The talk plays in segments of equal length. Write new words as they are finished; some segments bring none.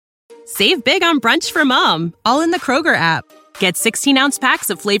Save big on brunch for mom, all in the Kroger app. Get 16-ounce packs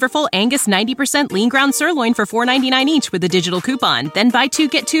of flavorful Angus 90% lean ground sirloin for $4.99 each with a digital coupon. Then buy 2,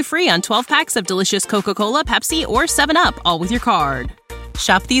 get 2 free on 12 packs of delicious Coca-Cola, Pepsi, or 7-Up, all with your card.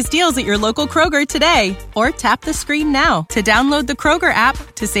 Shop these deals at your local Kroger today, or tap the screen now to download the Kroger app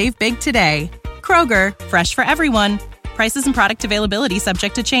to save big today. Kroger, fresh for everyone. Prices and product availability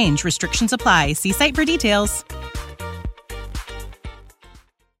subject to change. Restrictions apply. See site for details.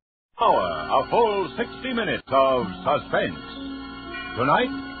 A full 60 minutes of suspense. Tonight,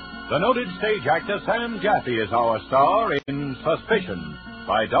 the noted stage actor Sam Jaffe is our star in Suspicion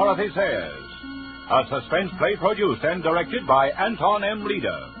by Dorothy Sayers, a suspense play produced and directed by Anton M.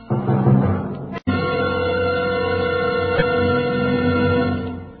 Leader.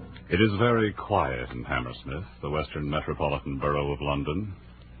 It is very quiet in Hammersmith, the western metropolitan borough of London.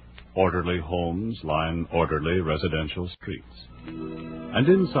 Orderly homes line orderly residential streets. And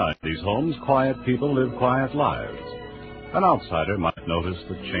inside these homes, quiet people live quiet lives. An outsider might notice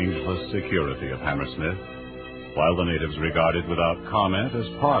the changeless security of Hammersmith, while the natives regard it without comment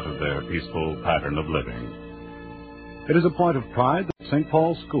as part of their peaceful pattern of living. It is a point of pride that St.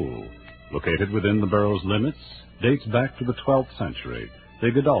 Paul's School, located within the borough's limits, dates back to the 12th century,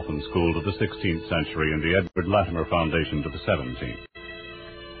 the Godolphin School to the 16th century, and the Edward Latimer Foundation to the 17th.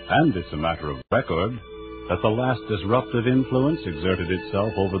 And it's a matter of record that the last disruptive influence exerted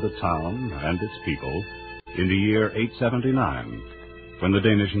itself over the town and its people in the year 879, when the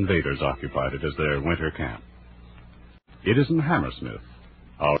Danish invaders occupied it as their winter camp. It is in Hammersmith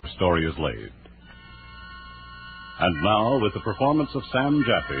our story is laid. And now, with the performance of Sam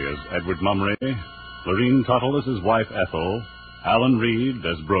Jaffe as Edward Mummery, Lorene Tuttle as his wife Ethel, Alan Reed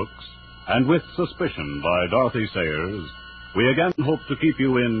as Brooks, and with Suspicion by Dorothy Sayers, we again hope to keep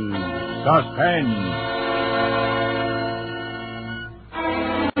you in suspense.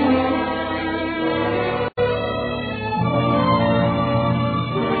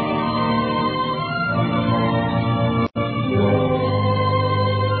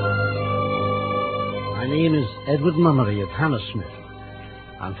 My name is Edward Mummery of Hammersmith.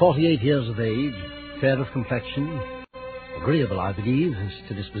 I'm 48 years of age, fair of complexion, agreeable, I believe, as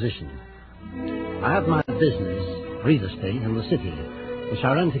to disposition. I have my business, real estate, in the city, which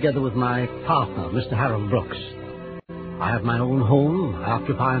I run together with my partner, Mr. Harold Brooks. I have my own home. I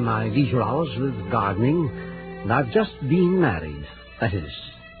occupy my leisure hours with gardening, and I've just been married. That is,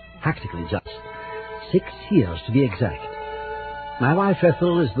 practically just. 6 years, to be exact. My wife,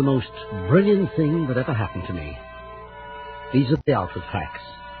 Ethel, is the most brilliant thing that ever happened to me. These are the outward facts.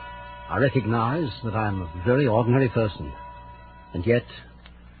 I recognize that I'm a very ordinary person. And yet,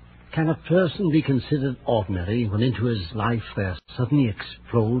 can a person be considered ordinary when into his life there suddenly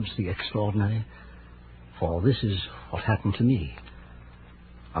explodes the extraordinary? For this is what happened to me.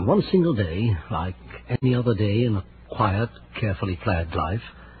 On one single day, like any other day in a quiet, carefully planned life,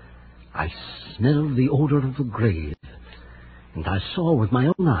 I smelled the odor of the grave, and I saw with my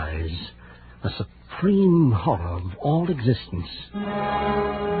own eyes the supreme horror of all existence.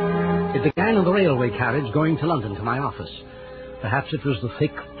 It began in the railway carriage going to London to my office. Perhaps it was the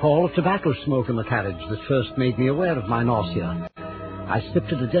thick pall of tobacco smoke in the carriage that first made me aware of my nausea. I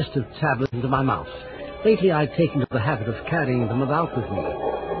slipped a digestive tablet into my mouth. Lately I'd taken to the habit of carrying them about with me,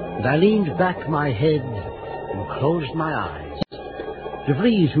 and I leaned back my head and closed my eyes. De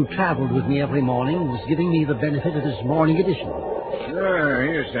Vries, who traveled with me every morning, was giving me the benefit of his morning edition.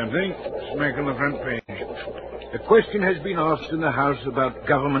 Here's something. Smack on the front page. A question has been asked in the House about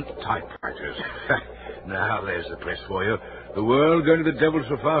government typewriters. Now, there's the press for you. The world going to the devil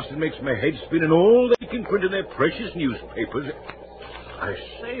so fast it makes my head spin, and all they can print in their precious newspapers. I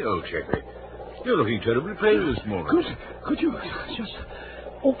say, old chappie, you're looking terribly pale this morning. Could you just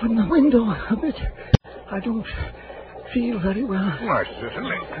open the window a bit? I don't feel very well. Why,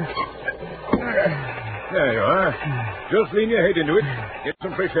 certainly. There you are. Just lean your head into it. Get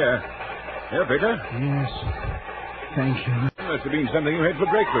some fresh air. Yeah, better? Yes. Thank you. Must have been something you had for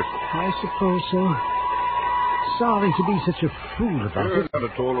breakfast. I suppose so. Sorry to be such a fool about it. Not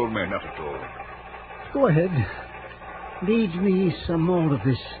at all, old man, not at all. Go ahead. Lead me some more of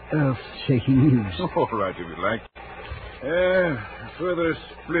this earth-shaking news. All right, if you like. Further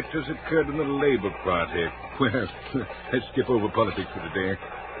split has occurred in the Labour Party. Well, let's skip over politics for today.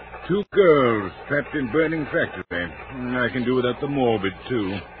 2 girls trapped in burning factory. I can do without the morbid,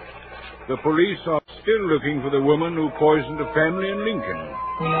 too. The police are still looking for the woman who poisoned a family in Lincoln.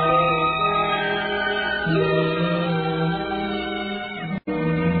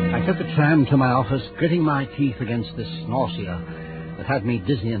 I took a tram to my office, gritting my teeth against this nausea that had me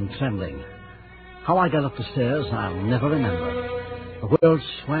dizzy and trembling. How I got up the stairs, I'll never remember. The world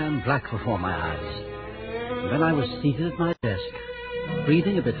swam black before my eyes. And then I was seated at my desk,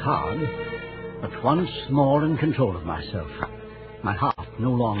 breathing a bit hard, but once more in control of myself. My heart no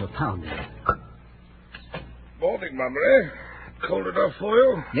longer pounding. Morning, Mummery. Cold enough for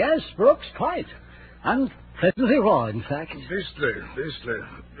you? Yes, Brooks, quite. And pleasantly raw, in fact. Beastly.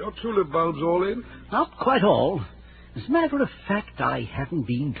 Your tulip bulbs all in? Not quite all. As a matter of fact, I haven't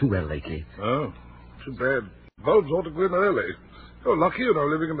been too well lately. Oh, too bad. Bulbs ought to go in early. You're lucky you're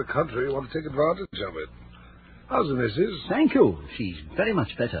not living in the country. You want to take advantage of it. How's the missus? Thank you. She's very much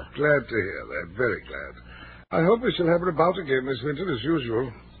better. Glad to hear that. Very glad. I hope we shall have her about again this winter as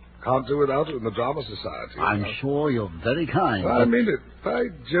usual. Can't do without her in the Drama Society. I'm sure you're very kind. I mean it. By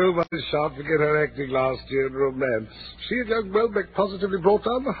Jove, I shan't forget her acting last year in Romance. She and young Welbeck positively brought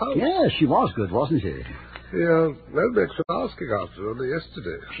down the house. Yeah, she was good, wasn't she? Yeah, Welbeck's been asking after her only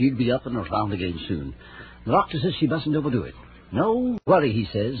yesterday. She'll be up and around again soon. The doctor says she mustn't overdo it. No worry, he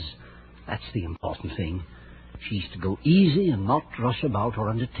says. That's the important thing. She's to go easy and not rush about or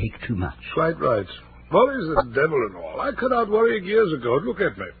undertake too much. Quite right. Worry's the devil and all. I cut out worrying years ago. Look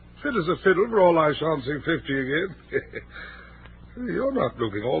at me. Fit as a fiddle for all I shan't see 50 again. You're not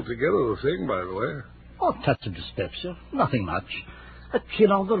looking altogether the thing, by the way. Oh, touch of dyspepsia. Nothing much. A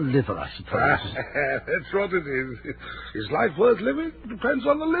chill on the liver, I suppose. That's what it is. Is life worth living? Depends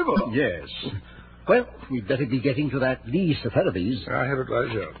on the liver. Yes. Well, we'd better be getting to that Lee Therapies. I have it right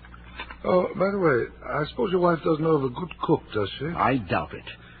here. Oh, by the way, I suppose your wife doesn't know of a good cook, does she? I doubt it.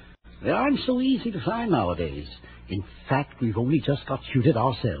 They aren't so easy to find nowadays. In fact, we've only just got shooted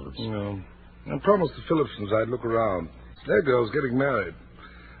ourselves. No. I promised the Phillipsons I'd look around. Their girl's getting married.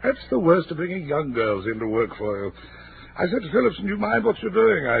 That's the worst of bringing young girls in to work for you. I said to Phillipson, you mind what you're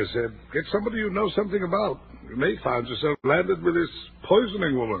doing, I said. Get somebody you know something about. You may find yourself landed with this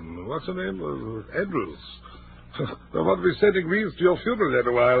poisoning woman. What's her name? Andrews. They'll want to be sending wreaths to your funeral in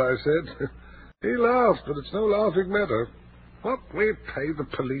a while, I said. He laughed, but it's no laughing matter. What we pay the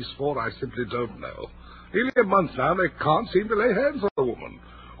police for, I simply don't know. Nearly a month now, they can't seem to lay hands on the woman.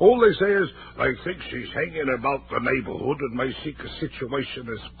 All they say is, they think she's hanging about the neighborhood and may seek a situation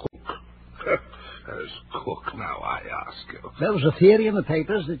as cook. As cook, now, I ask you. There was a theory in the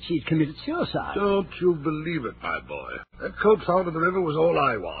papers that she'd committed suicide. Don't you believe it, my boy. That coat found in the river was all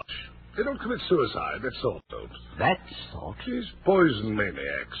eyewash. They don't commit suicide, that sort don't. That sort? She's poison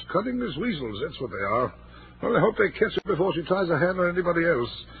maniacs, cunningless weasels, that's what they are. Well, I hope they catch her before she tries her hand on anybody else.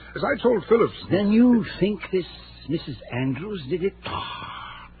 As I told Phillips... Then you think this Mrs. Andrews did it?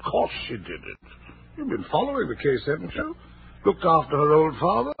 Of course she did it. You've been following the case, haven't you? Looked after her old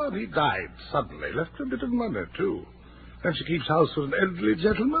father, and he died suddenly. Left her a bit of money, too. And she keeps house for an elderly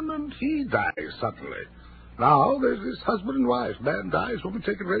gentleman, and he dies suddenly. Now there's this husband and wife. Man dies, woman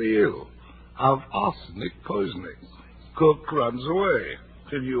taken very ill. Of arsenic poisoning. Cook runs away.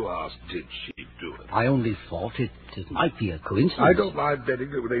 Till you ask, did she do it? I only thought it might be a coincidence. I don't mind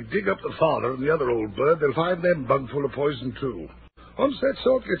betting that when they dig up the father and the other old bird, they'll find them bung full of poison, too. Once that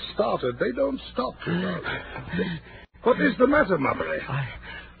sort gets started, they don't stop, you know. What is the matter, Mummery?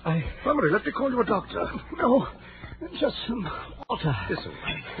 Mummery, let me call you a doctor. No, just some water. This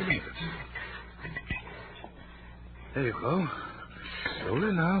way. Give me it. There you go.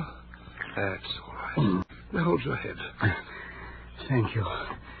 Slowly now. That's all right. Now hold your head. Thank you.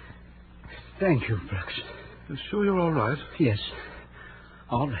 Thank you, Brooks. You sure you're all right? Yes.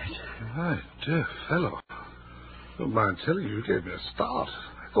 All right. My dear fellow. Don't mind telling you gave me a start.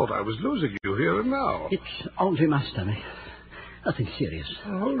 I thought I was losing you here and now. It's only my stomach. Nothing serious.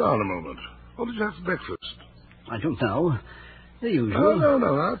 Hold on a moment. What did you have for breakfast? I don't know. The usual. No.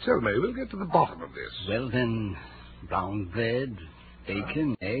 Now tell me. We'll get to the bottom of this. Well, then, brown bread,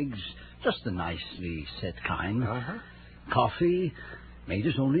 bacon, eggs, just the nicely set kind. Uh-huh. Coffee, made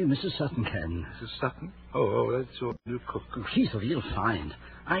as only Mrs. Sutton can. Mrs. Sutton? Oh, that's your new cook. She's a real find.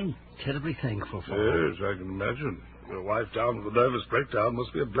 I'm terribly thankful for her. Yes, I can imagine. Your wife down with a nervous breakdown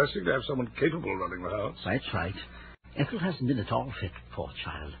must be a blessing to have someone capable running the house. That's right. Ethel hasn't been at all fit, poor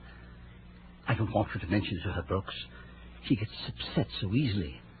child. I don't want her to mention it to her, Brooks. She gets upset so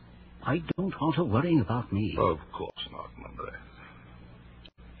easily. I don't want her worrying about me. Of course not, Mummery.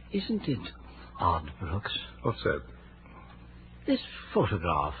 Isn't it odd, Brooks? What's that? This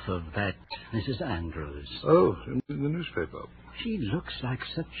photograph of that Mrs. Andrews. Oh, in the newspaper. She looks like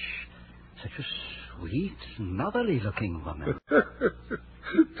such a sweet, motherly-looking woman.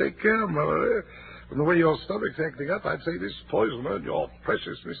 Take care, Mummery. From the way your stomach's acting up, I'd say this poisoner and your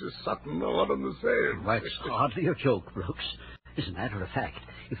precious Mrs. Sutton are one and the same. That's hardly a joke, Brooks. As a matter of fact,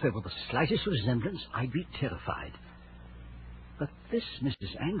 if there were the slightest resemblance, I'd be terrified. But this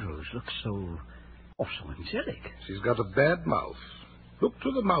Mrs. Andrews looks so angelic. She's got a bad mouth. Look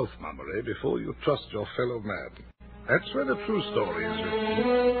to the mouth, Mummery, before you trust your fellow man. That's where the true story is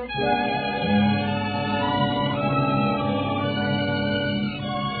written.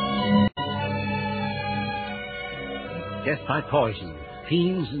 Death by poison,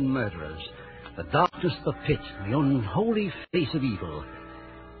 fiends and murderers, the darkness of the pit, the unholy face of evil.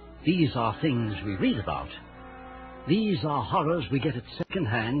 These are things we read about. These are horrors we get at second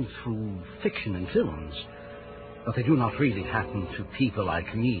hand through fiction and films. But they do not really happen to people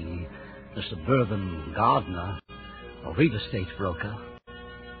like me, the suburban gardener or real estate broker.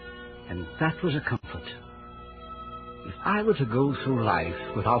 And that was a comfort. If I were to go through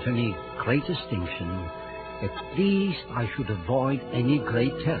life without any great distinction, at least I should avoid any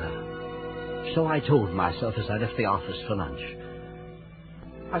great terror. So I told myself as I left the office for lunch.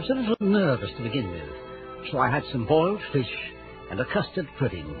 I was a little nervous to begin with, so I had some boiled fish and a custard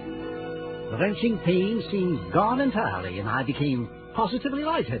pudding. The wrenching pain seemed gone entirely, and I became positively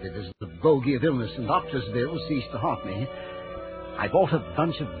lightheaded as the bogey of illness and doctor's bills ceased to haunt me. I bought a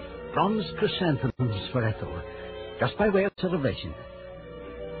bunch of bronze chrysanthemums for Ethel, just by way of celebration.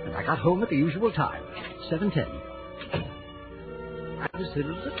 And I got home at the usual time, 7:10. I was a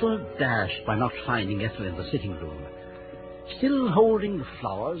little dashed by not finding Ethel in the sitting room. Still holding the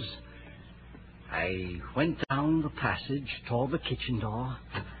flowers, I went down the passage toward the kitchen door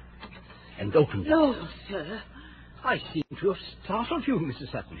and opened it. Oh, sir. I seem to have startled you,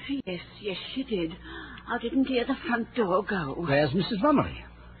 Mrs. Sutton. Yes, she did. I didn't hear the front door go. Where's Mrs. Mummery?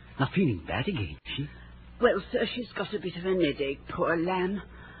 Not feeling bad again, is she? Well, sir, she's got a bit of an headache, poor lamb.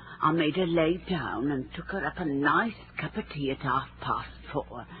 I made her lay down and took her up a nice cup of tea at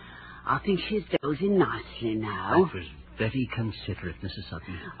 4:30. I think she's dozing nicely now. That was very considerate, Mrs.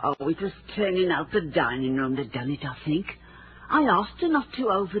 Sutton. Oh, it was turning out the dining room that done it, I think. I asked her not to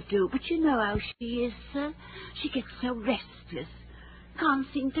overdo, but you know how she is, sir. She gets so restless. Can't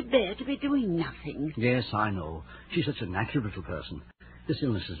seem to bear to be doing nothing. Yes, I know. She's such an active little person. This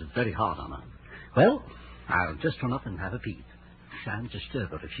illness is very hard on her. Well, I'll just run up and have a peep. Shan't disturb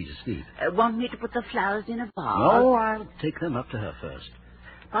her if she's asleep. Want me to put the flowers in a vase? No, I'll take them up to her first.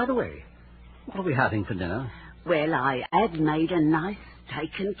 By the way, what are we having for dinner? Well, I had made a nice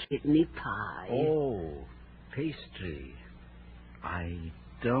steak and kidney pie. Oh, pastry. I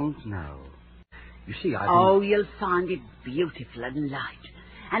don't know. You see, Oh, you'll find it beautiful and light.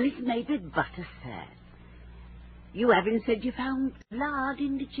 And it's made with butter, sir. You haven't said you found lard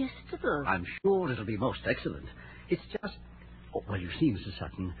indigestible. I'm sure it'll be most excellent. It's just... Oh, well, you see, Mrs.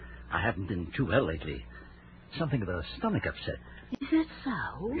 Sutton, I haven't been too well lately. Something of a stomach upset. Is that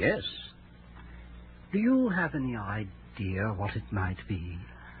so? Yes. Do you have any idea what it might be?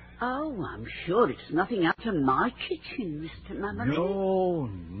 Oh, I'm sure it's nothing out of my kitchen, Mr. Mummery.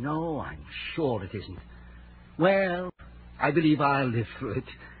 No, I'm sure it isn't. Well, I believe I'll live through it.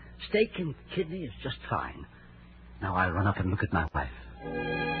 Steak and kidney is just fine. Now I'll run up and look at my wife.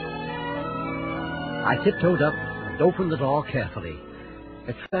 I tiptoed up and opened the door carefully.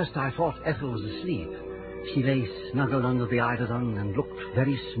 At first I thought Ethel was asleep. She lay snuggled under the eiderdown and looked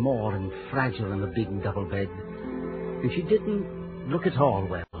very small and fragile in the big double bed. And she didn't look at all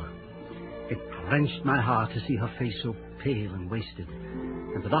well. It wrenched my heart to see her face so pale and wasted,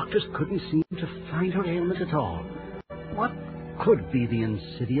 and the doctors couldn't seem to find her ailment at all. What could be the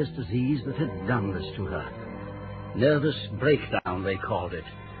insidious disease that had done this to her? Nervous breakdown, they called it.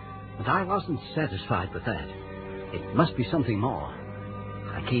 But I wasn't satisfied with that. It must be something more.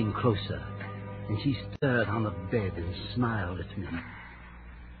 I came closer, and she stirred on the bed and smiled at me.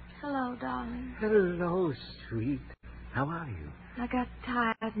 Hello, darling. Hello, sweet. How are you? I got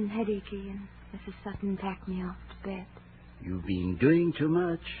tired and headachy, and Mrs. Sutton packed me off to bed. You've been doing too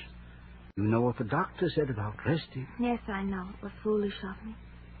much. You know what the doctor said about resting. Yes, I know. It was foolish of me.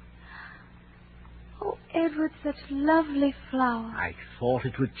 Oh, Edward, such lovely flowers. I thought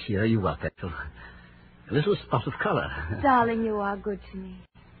it would cheer you up, Ethel. A little spot of color. Darling, you are good to me.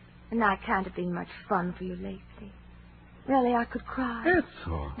 And I can't have been much fun for you lately. Really, I could cry.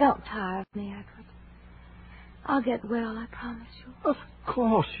 Ethel. Don't tire of me, Edward. I'll get well, I promise you. Of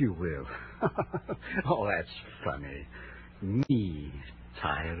course you will. Oh, that's funny. Me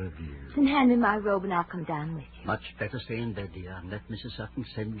tire of you. Then hand me my robe and I'll come down with you. Much better stay in bed, dear, and let Mrs. Sutton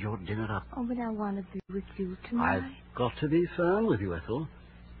send your dinner up. Oh, but I want to be with you tonight. I've got to be firm with you, Ethel.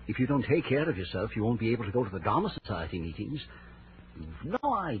 If you don't take care of yourself, you won't be able to go to the Dharma Society meetings. You've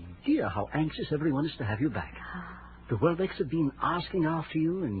no idea how anxious everyone is to have you back. The Welbecks have been asking after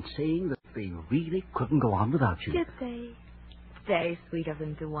you and saying that they really couldn't go on without you. Did they? Very sweet of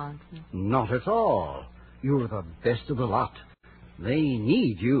them to want me. Not at all. You're the best of the lot. They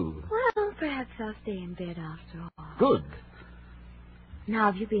need you. Well, perhaps I'll stay in bed after all. Good. And how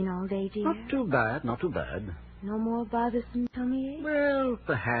have you been all day, dear? Not too bad, not too bad. No more bothersome tummy ache? Well,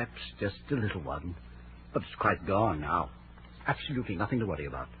 perhaps just a little one. But it's quite gone now. Absolutely nothing to worry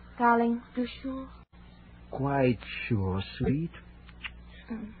about. Darling, you sure? Quite sure, sweet.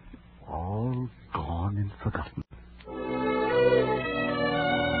 All gone and forgotten.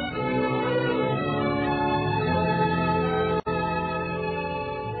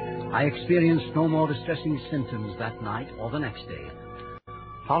 I experienced no more distressing symptoms that night or the next day.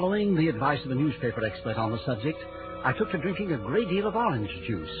 Following the advice of a newspaper expert on the subject, I took to drinking a great deal of orange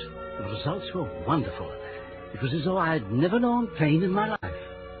juice. The results were wonderful. It was as though I had never known pain in my life.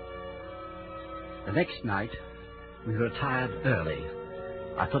 The next night, we retired early.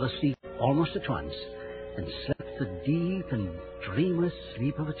 I fell asleep almost at once and slept the deep and dreamless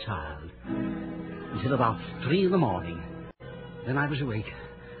sleep of a child until about 3 a.m. Then I was awake,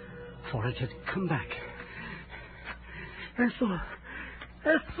 for it had come back.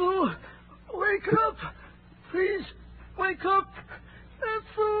 Ethel, wake up! Please, wake up!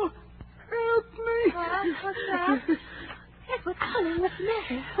 Ethel, help me! What's that? Edward, darling, what's the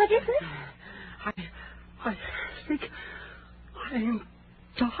matter? What is it? I think I am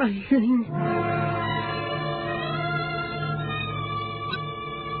dying.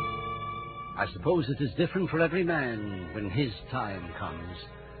 I suppose it is different for every man when his time comes.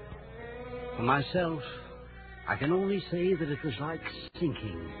 For myself, I can only say that it was like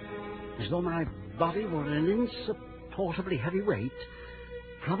sinking, as though my body were an insupportably heavy weight,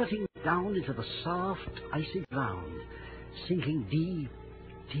 plummeting down into the soft, icy ground, sinking deep,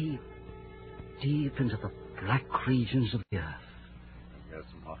 deep, deep into the black regions of the earth. There's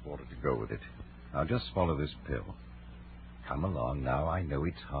some hot water to go with it. Now just swallow this pill. Come along now. I know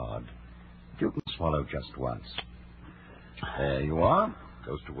it's hard. You can swallow just once. There you are.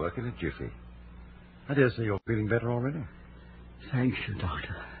 Goes to work in a jiffy. I dare say you're feeling better already. Thank you,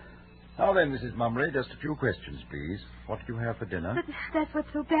 Doctor. Now then, Mrs. Mummery, just a few questions, please. What do you have for dinner? But that's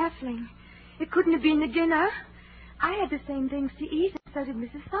what's so baffling. It couldn't have been the dinner. I had the same things to eat, and so did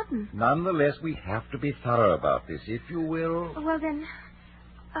Mrs. Sutton. Nonetheless, we have to be thorough about this, if you will. Well, then,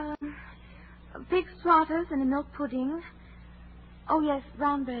 pig slaughters and a milk pudding. Oh, yes,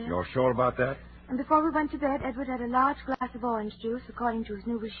 brown bread. You're sure about that? And before we went to bed, Edward had a large glass of orange juice, according to his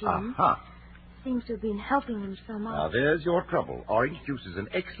new regime. Aha. Seems to have been helping him so much. Now, there's your trouble. Orange juice is an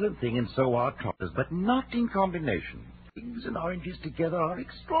excellent thing, and so are trotters, but not in combination. Pigs and oranges together are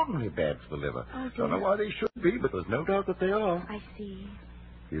extraordinarily bad for the liver. Oh, dear. Don't know why they should be, but there's no doubt that they are. I see.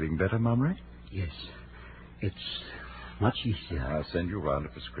 Feeling better, Mummery? Yes, it's much easier. I'll send you round a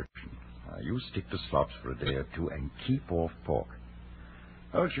prescription. You stick to slops for a day or two and keep off pork.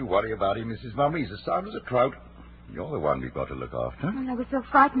 Don't you worry about him, Mrs. Mummery. He's as sound as a trout. You're the one we've got to look after. Well, I was so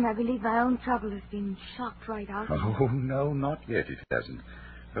frightened, I believe my own trouble has been shocked right out. Oh, no, not yet. It hasn't.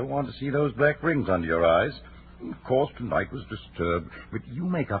 Don't want to see those black rings under your eyes. Of course, tonight was disturbed, but you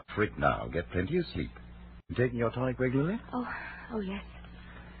make up for it now. Get plenty of sleep. You taking your tonic regularly? Oh, yes.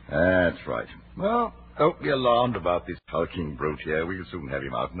 That's right. Well, don't be alarmed about this hulking brute here. We'll soon have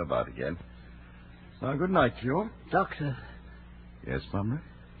him out and about again. Now, good night to you. Doctor. Yes, Mummery?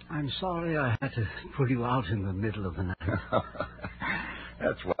 I'm sorry I had to pull you out in the middle of the night.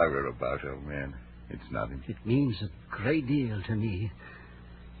 That's why we're about, old man. It's nothing. It means a great deal to me.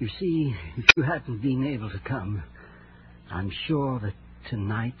 You see, if you hadn't been able to come, I'm sure that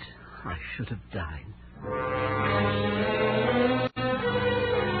tonight I should have died.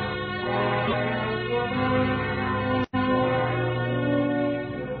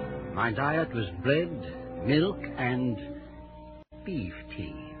 My diet was bread, milk, and beef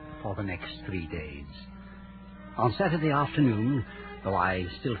tea for the next 3 days. On Saturday afternoon, though I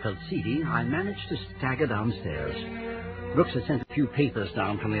still felt seedy, I managed to stagger downstairs. Brooks had sent a few papers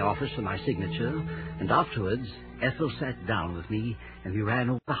down from the office for my signature, and afterwards Ethel sat down with me and we ran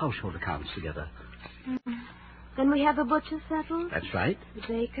over the household accounts together. Then we have the butcher settled. That's right. The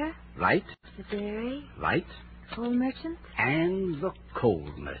baker. Right. The dairy. Right. Coal merchant. And the coal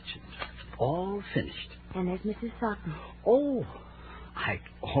merchant. All finished. And there's Mrs. Sutton. Oh, I'd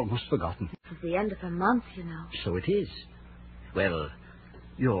almost forgotten. It's the end of the month, you know. So it is. Well,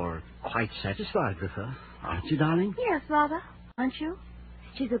 you're quite satisfied with her, aren't you, darling? Yes, rather. Aren't you?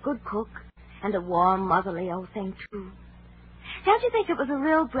 She's a good cook. And a warm, motherly old thing, too. Don't you think it was a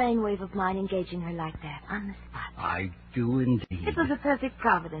real brainwave of mine engaging her like that, on the spot? I do indeed. It was a perfect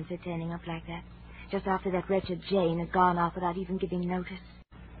providence her turning up like that, just after that wretched Jane had gone off without even giving notice.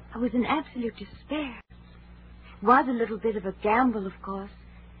 I was in absolute despair. It was a little bit of a gamble, of course,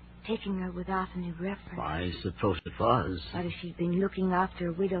 taking her without any reference. I suppose it was. But if she'd been looking after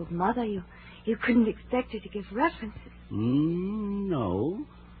a widowed mother, you You couldn't expect her to give references. No.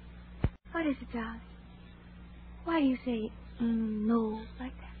 What is it, darling? Why do you say no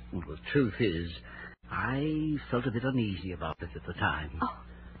like that? Well, the truth is, I felt a bit uneasy about it at the time. Oh.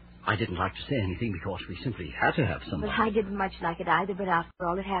 I didn't like to say anything because we simply had to have somebody. Well, I didn't much like it either, but after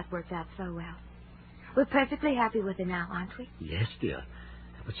all, it has worked out so well. We're perfectly happy with her now, aren't we? Yes, dear.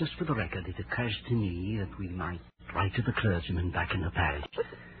 But just for the record, it occurs to me that we might write to the clergyman back in the parish.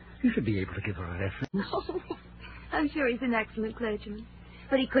 You should be able to give her a reference. Oh, I'm sure he's an excellent clergyman.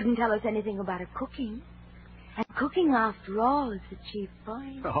 But he couldn't tell us anything about her cooking. And cooking, after all, is the chief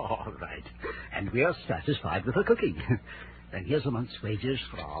point. All right. And we are satisfied with her cooking. Then here's a month's wages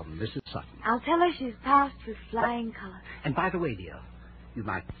from Mrs. Sutton. I'll tell her she's passed with flying colours. And by the way, dear, you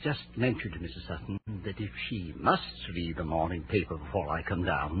might just mention to Mrs. Sutton that if she must read the morning paper before I come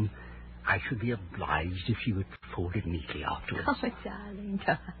down, I should be obliged if she would fold it neatly afterwards. Oh, darling,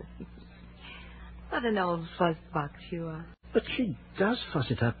 darling. What an old fussbox you are. But she does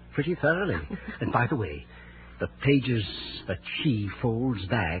fuss it up pretty thoroughly. And by the way, the pages that she folds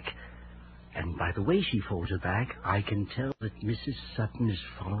back, and by the way she folds it back, I can tell that Mrs. Sutton is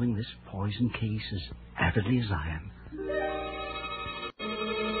following this poison case as avidly as I am.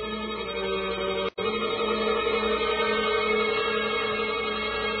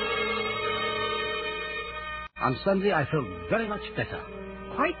 On Sunday, I felt very much better.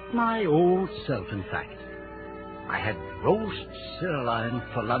 Quite my old self, in fact. I had roast sirloin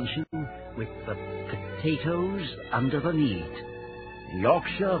for luncheon with the potatoes under the meat,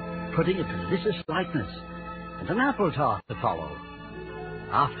 Yorkshire pudding of delicious lightness, and an apple tart to follow.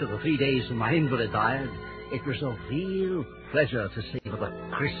 After the 3 days of my invalid diet, it was a real pleasure to savor the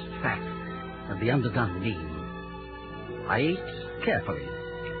crisp fat and the underdone lean. I ate carefully,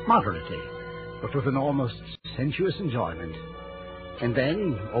 moderately, but with an almost sensuous enjoyment. And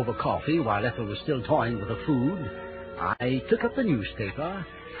then, over coffee, while Ethel was still toying with the food, I took up the newspaper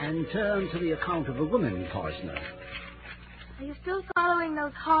and turned to the account of the woman poisoner. Are you still following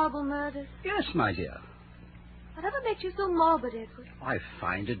those horrible murders? Yes, my dear. Whatever makes you so morbid, Edward? I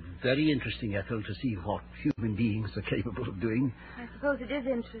find it very interesting, Ethel, to see what human beings are capable of doing. I suppose it is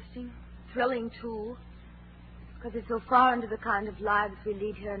interesting. Thrilling, too. Because it's so far into the kind of lives we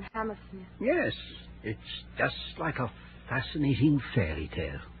lead here in Hammersmith. Yes, it's just like a fascinating fairy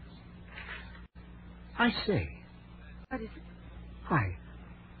tale. I say. What is it? Why,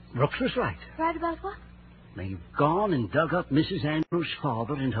 Brooks was right. Right about what? They've gone and dug up Mrs. Andrews'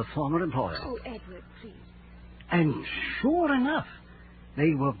 father and her former employer. Oh, Edward, please. And sure enough,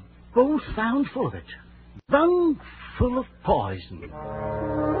 they were both found full of it. Bung full of poison.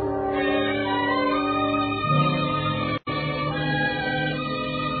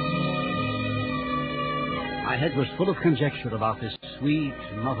 My head was full of conjecture about this sweet,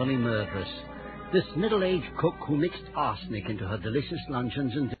 motherly murderess, this middle-aged cook who mixed arsenic into her delicious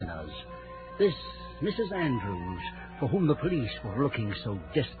luncheons and dinners, this Mrs. Andrews, for whom the police were looking so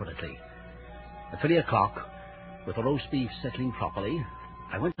desperately. At 3 o'clock, with the roast beef settling properly,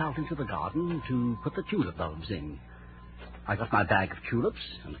 I went out into the garden to put the tulip bulbs in. I got my bag of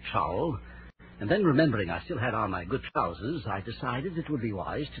tulips and a trowel, and then remembering I still had on my good trousers, I decided it would be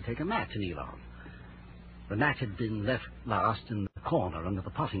wise to take a mat to kneel on. The mat had been left last in the corner under the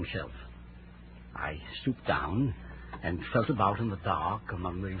potting shelf. I stooped down and felt about in the dark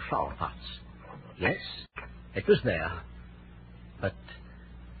among the flower pots. Yes, it was there, but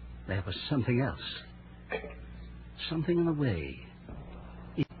there was something else. Something in the way.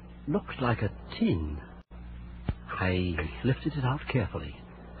 It looked like a tin. I lifted it out carefully.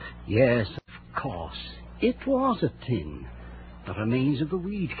 Yes, of course, it was a tin. The remains of the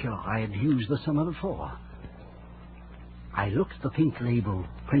weed killer I had used the summer before. I looked at the pink label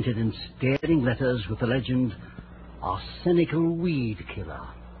printed in staring letters with the legend, Arsenical Weed Killer.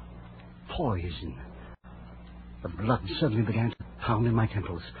 Poison. The blood suddenly began to pound in my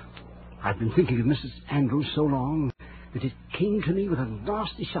temples. I'd been thinking of Mrs. Andrews so long that it came to me with a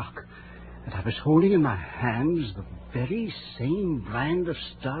nasty shock that I was holding in my hands the very same brand of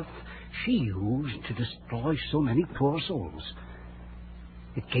stuff she used to destroy so many poor souls.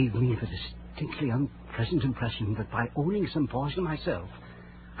 It gave me the distinctly unpleasant impression that by owning some poison myself,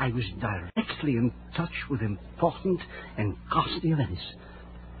 I was directly in touch with important and costly events.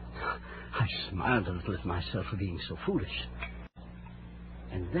 I smiled a little at myself for being so foolish.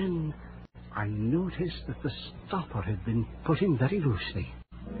 And then I noticed that the stopper had been put in very loosely.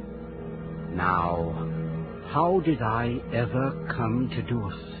 Now, how did I ever come to do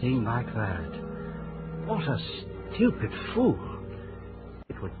a thing like that? What a stupid fool.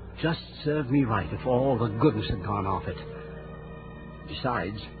 It would just serve me right if all the goodness had gone off it.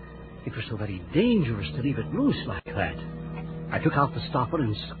 Besides, It was so very dangerous to leave it loose like that. I took out the stopper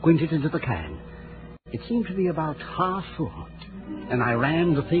and squinted into the can. It seemed to be about half full. And I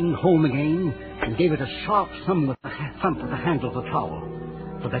ran the thing home again and gave it a sharp thump with the handle of the trowel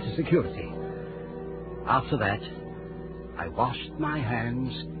for better security. After that, I washed my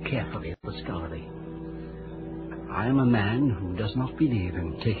hands carefully at the scullery. I am a man who does not believe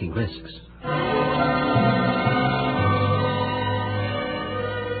in taking risks.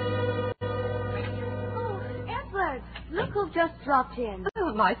 Look who just dropped in.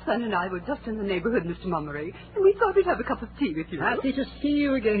 Oh, my son and I were just in the neighborhood, Mr. Mummery, and we thought we'd have a cup of tea with you. Happy to see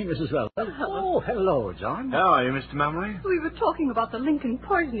you again, Mrs. Wells. Oh, hello, John. How are you, Mr. Mummery? We were talking about the Lincoln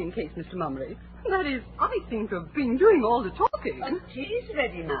poisoning case, Mr. Mummery. That is, I seem to have been doing all the talking. Tea's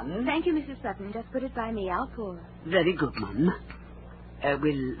ready, Mum. Thank you, Mrs. Sutton. Just put it by me. I'll pour. Very good, Mum.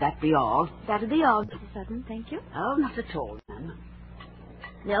 Will that be all? That'll be all, Mrs. Sutton. Thank you. Oh, not at all, Mum.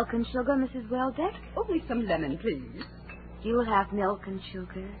 Milk and sugar, Mrs. Welbeck? Only some lemon, please. You'll have milk and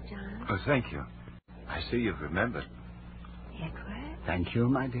sugar, John. Oh, thank you. I see you've remembered. Edward? Thank you,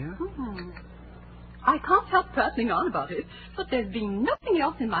 my dear. I can't help prattling on about it, but there's been nothing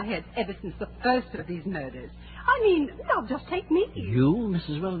else in my head ever since the first of these murders. I mean, now just take me. You,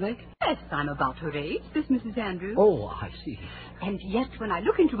 Mrs. Welbeck? Yes, I'm about her age, this Mrs. Andrews. Oh, I see. And yet, when I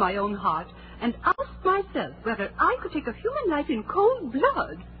look into my own heart and ask myself whether I could take a human life in cold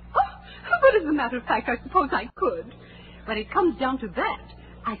blood, but as a matter of fact, I suppose I could. When it comes down to that,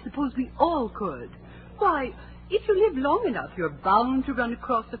 I suppose we all could. Why, if you live long enough, you're bound to run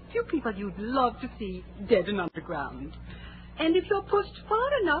across a few people you'd love to see dead and underground. And if you're pushed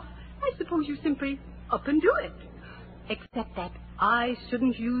far enough, I suppose you simply up and do it. Except that I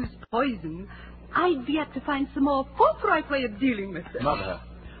shouldn't use poison. I'd be apt to find some more forthright way of dealing with it. Mother,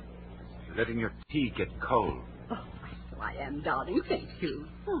 you're letting your tea get cold. Oh, so I am, darling. Thank you.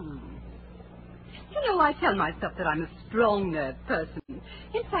 You know, I tell myself that I'm a strong-nerved person.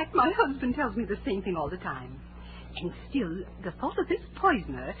 In fact, my husband tells me the same thing all the time. And still, the thought of this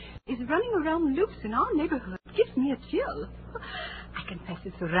poisoner is running around loose in our neighborhood gives me a chill. I confess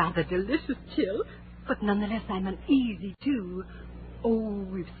it's a rather delicious chill, but nonetheless I'm uneasy, too. Oh,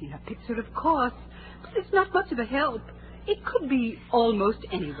 we've seen a picture, of course, but it's not much of a help. It could be almost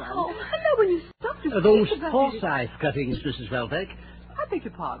anyone. Oh, and now when you stop to Those think about Forsyth cuttings, Mrs. Welbeck. I beg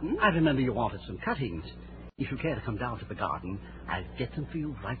your pardon? I remember you wanted some cuttings. If you care to come down to the garden, I'll get them for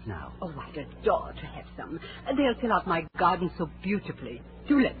you right now. Oh, I'd adore to have some. They'll fill out my garden so beautifully.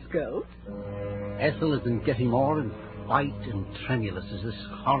 Do let's go. Ethel has been getting more and white and tremulous as this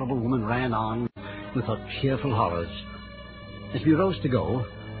horrible woman ran on with her cheerful horrors. As we rose to go,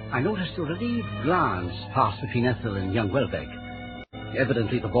 I noticed a relieved glance pass between Ethel and young Welbeck.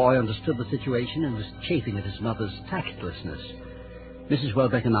 Evidently the boy understood the situation and was chafing at his mother's tactlessness. Mrs.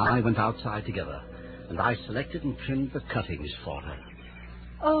 Welbeck and I went outside together, and I selected and trimmed the cuttings for her.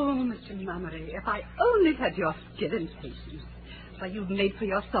 Oh, Mr. Mummery, if I only had your skill and patience. Why, you've made for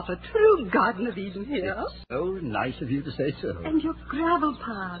yourself a true Garden of Eden here. It's so nice of you to say so. And your gravel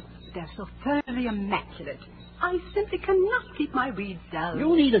paths, they're so thoroughly immaculate. I simply cannot keep my weeds down.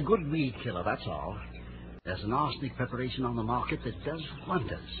 You need a good weed killer, that's all. There's an arsenic preparation on the market that does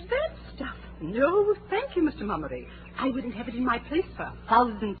wonders. That stuff? No, thank you, Mr. Mummery. I wouldn't have it in my place for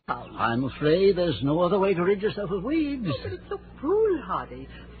 £1,000. I'm afraid there's no other way to rid yourself of weeds. Oh, but it's so foolhardy,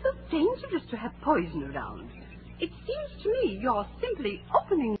 so dangerous to have poison around. It seems to me you're simply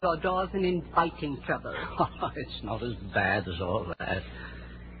opening your doors and inviting trouble. It's not as bad as all that.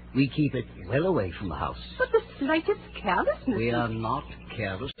 We keep it well away from the house. But the slightest carelessness... We are not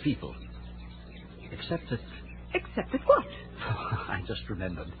careless people. Except that... Except that what? I just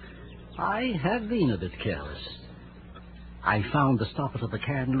remembered. I have been a bit careless. I found the stopper to the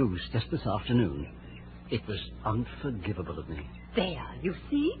can loose just this afternoon. It was unforgivable of me. There, you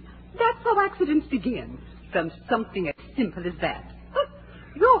see? That's how accidents begin. From something as simple as that.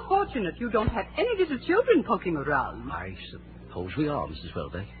 You're fortunate you don't have any little children poking around. I suppose we are, Mrs.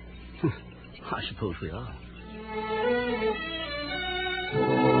 Welbeck. I suppose we are.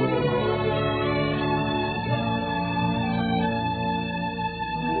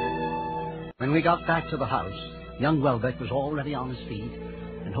 When we got back to the house, young Welbeck was already on his feet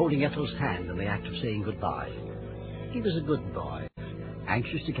and holding Ethel's hand in the act of saying goodbye. He was a good boy,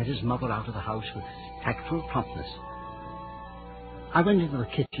 anxious to get his mother out of the house with tactful promptness. I went into the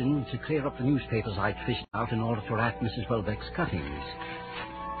kitchen to clear up the newspapers I'd fished out in order to wrap Mrs. Welbeck's cuttings.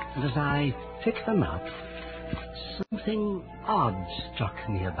 And as I picked them up, something odd struck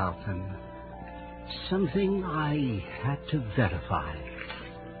me about them. Something I had to verify.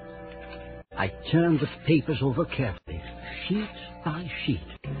 I turned the papers over carefully, sheet by sheet.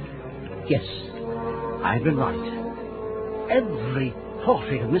 Yes, I've been right. Every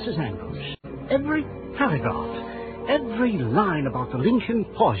portrait of Mrs. Andrews, every paragraph, every line about the Lincoln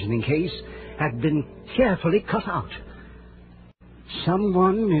poisoning case had been carefully cut out.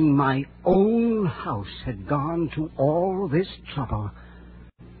 Someone in my own house had gone to all this trouble.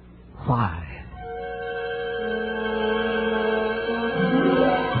 Why?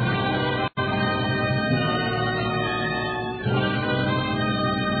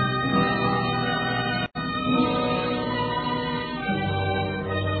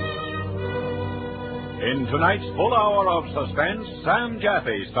 In tonight's full hour of suspense, Sam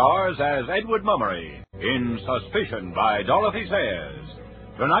Jaffe stars as Edward Mummery in Suspicion by Dorothy Sayers.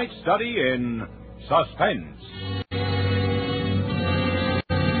 Tonight's study in suspense.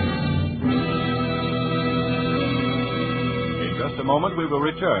 In just a moment, we will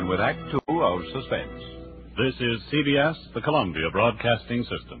return with Act Two of Suspense. This is CBS, the Columbia Broadcasting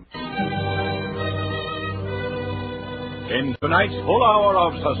System. In tonight's full hour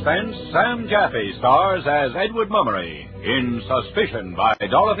of suspense, Sam Jaffe stars as Edward Mummery in Suspicion by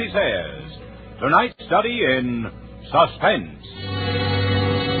Dorothy Sayers. Tonight's study in suspense.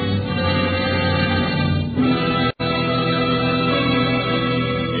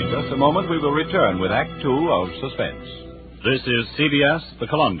 In just a moment, we will return with Act Two of Suspense. This is CBS, the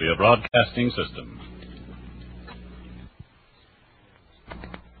Columbia Broadcasting System.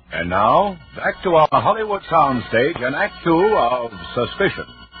 And now, back to our Hollywood soundstage and Act Two of Suspicion,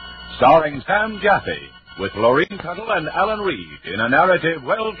 starring Sam Jaffe, with Lorene Tuttle and Alan Reed in a narrative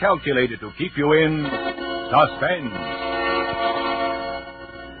well calculated to keep you in suspense.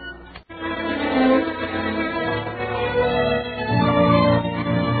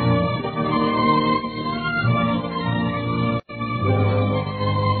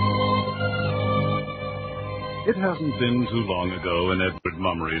 It hasn't been too long ago in Edward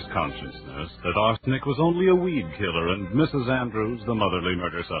Mummery's consciousness that arsenic was only a weed killer and Mrs. Andrews, the motherly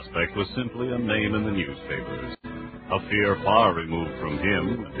murder suspect, was simply a name in the newspapers. A fear far removed from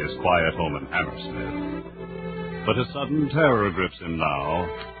him and his quiet home in Hammersmith. But a sudden terror grips him now.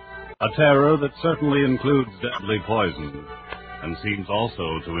 A terror that certainly includes deadly poison and seems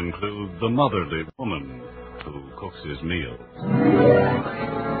also to include the motherly woman who cooks his meals.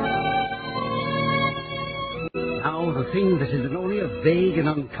 Now, the thing that had been only a vague and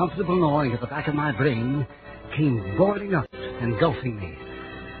uncomfortable gnawing at the back of my brain came boiling up, engulfing me.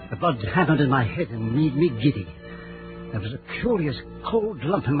 The blood hammered in my head and made me giddy. There was a curious cold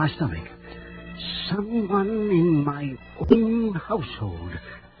lump in my stomach. Someone in my own household.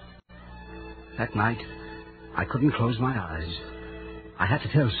 That night, I couldn't close my eyes. I had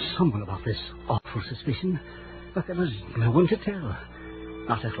to tell someone about this awful suspicion, but there was no one to tell.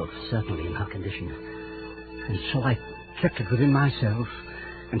 Not Ethel, certainly in her condition. And so I kept it within myself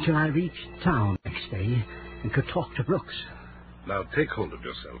until I reached town next day and could talk to Brooks. Now, take hold of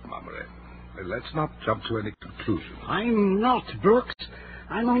yourself, Mummery. Let's not jump to any conclusions. I'm not, Brooks.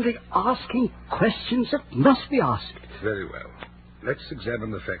 I'm only asking questions that must be asked. Very well. Let's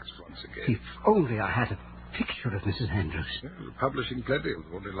examine the facts once again. If only I had a picture of Mrs. Andrews. Well, we're publishing plenty of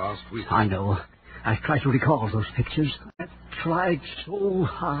them only last week. I know. I've tried to recall those pictures. I've tried so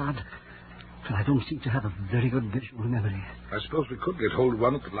hard. But I don't seem to have a very good visual memory. I suppose we could get hold of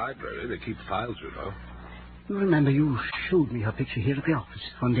one at the library. They keep files, you know. You remember you showed me her picture here at the office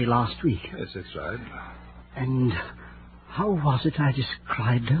one day last week. Yes, that's right. And how was it I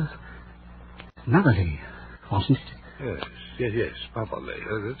described her? Motherly, wasn't it? Yes, motherly.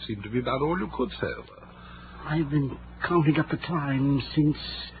 That seemed to be about all you could say of her. I've been counting up the time since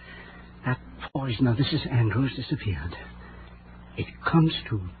that poison of Mrs. Andrews disappeared. It comes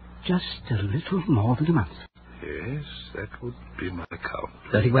to just a little more than a month. Yes, that would be my count.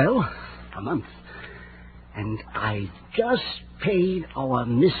 Very well, a month. And I just paid our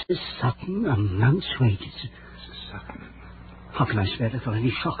Mrs. Sutton a month's wages. Mrs. Sutton? How can I spare her for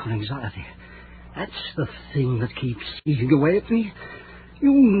any shock or anxiety? That's the thing that keeps eating away at me.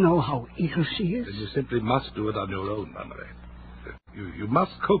 You know how ill she is. Then you simply must do it on your own, Mummery. You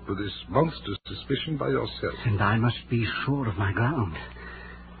must cope with this monstrous suspicion by yourself. And I must be sure of my ground.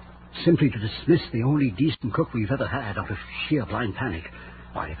 Simply to dismiss the only decent cook we've ever had out of sheer blind panic,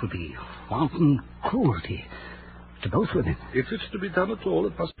 why, it would be wanton cruelty to both women. If it's to be done at all,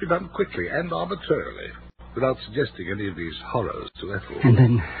 it must be done quickly and arbitrarily, without suggesting any of these horrors to Ethel. And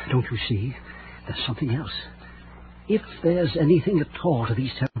then, don't you see, there's something else. If there's anything at all to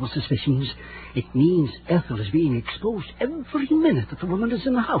these terrible suspicions, it means Ethel is being exposed every minute that the woman is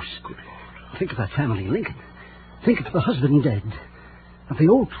in the house. Good Lord. Think of that family, Lincoln. Think of the husband dead. Of the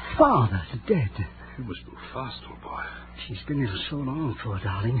old father dead. You must move fast, old boy. She's been ill so long, poor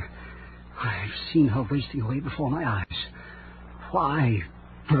darling. I've seen her wasting away before my eyes. Why,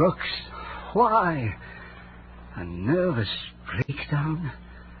 Brooks? Why? A nervous breakdown?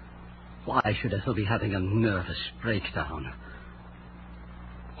 Why should Ethel be having a nervous breakdown?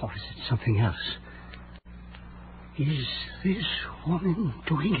 Or is it something else? Is this woman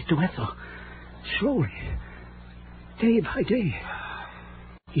doing it to Ethel? Slowly, day by day.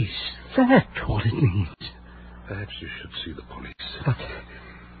 Is that what it means? Perhaps you should see the police. But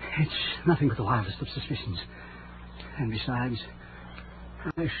it's nothing but the wildest of suspicions. And besides,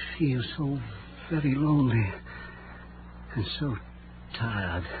 I feel so very lonely and so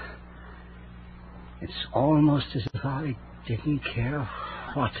tired. It's almost as if I didn't care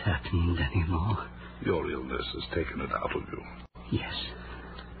what happened anymore. Your illness has taken it out of you. Yes.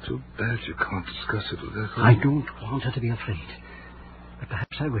 Too bad you can't discuss it with Ethel. I don't want her to be afraid. But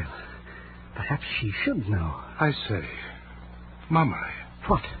perhaps I will. Perhaps she should know. I say, Mama.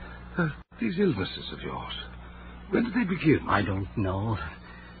 What? These illnesses of yours. When did they begin? I don't know.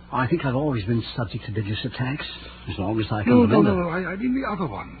 I think I've always been subject to bilious attacks, as long as I can remember. No. I mean the other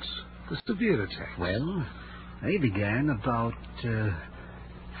ones. The severe attacks. Well, they began about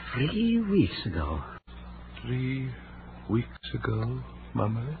 3 weeks ago. 3 weeks ago,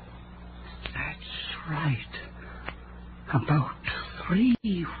 Mama? That's right. About 3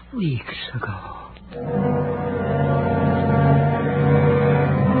 weeks ago.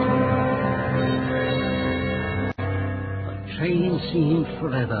 The train seemed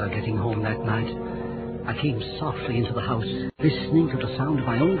forever getting home that night. I came softly into the house, listening to the sound of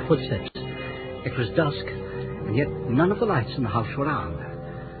my own footsteps. It was dusk, and yet none of the lights in the house were on.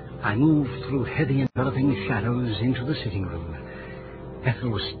 I moved through heavy enveloping shadows into the sitting room. Ethel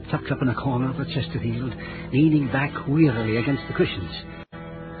was tucked up in a corner of the Chesterfield, leaning back wearily against the cushions.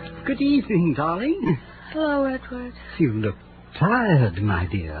 Good evening, darling. Hello, Edward. You look tired, my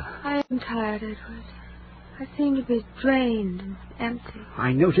dear. I am tired, Edward. I seem to be drained and empty.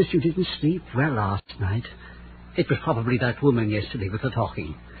 I noticed you didn't sleep well last night. It was probably that woman yesterday with the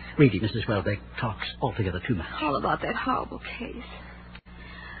talking. Really, Mrs. Welbeck talks altogether too much. All about that horrible case.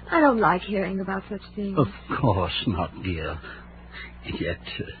 I don't like hearing about such things. Of course not, dear. Yet...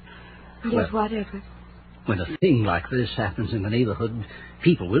 Yet what, Edward? When a thing like this happens in the neighborhood,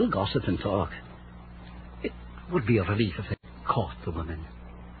 people will gossip and talk. It would be a relief if they caught the woman.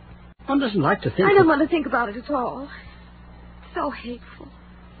 One doesn't like to think... I don't want to think about it at all. It's so hateful.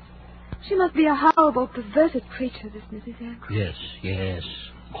 She must be a horrible, perverted creature, this Mrs. Ancram. Yes,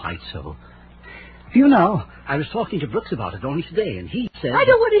 quite so. You know, I was talking to Brooks about it only today, and he said... I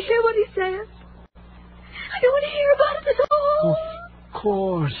don't want to hear what he says. I don't want to hear about it at all. Of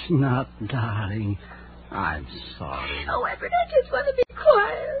course not, darling. I'm sorry. Oh, Edward, I just want to be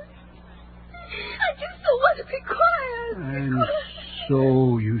quiet. I just don't want to be quiet. And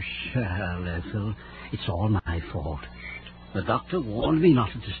so you shall, Ethel. It's all my fault. The doctor warned me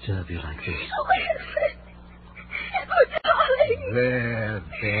not to disturb you like this. Oh, Edward. Edward, darling.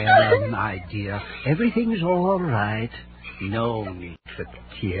 There, my dear. Everything's all right. No need for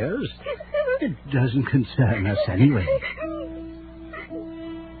tears. It doesn't concern us anyway.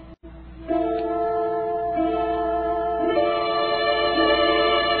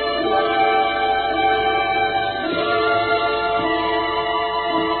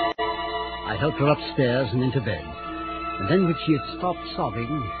 I helped her upstairs and into bed. And then when she had stopped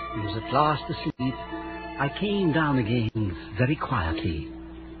sobbing and was at last asleep, I came down again very quietly.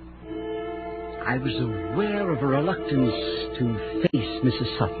 I was aware of a reluctance to face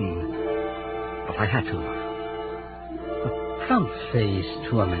Mrs. Sutton, but I had to. A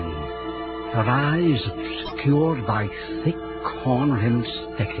plump-faced woman, her eyes obscured by thick horn-rimmed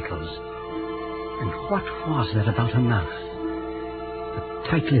spectacles. And what was there about her mouth? The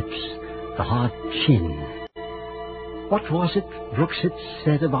tight lips, the hard chin. What was it Brooks had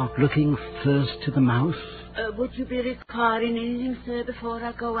said about looking first to the mouth? Would you be requiring anything, sir, before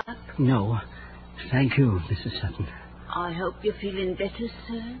I go up? No. Thank you, Mrs. Sutton. I hope you're feeling better,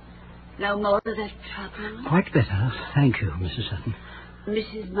 sir. No more of that trouble. Quite better. Thank you, Mrs. Sutton.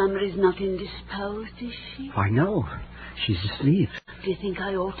 Mrs. Mummery's not indisposed, is she? Why, no. She's asleep. Do you think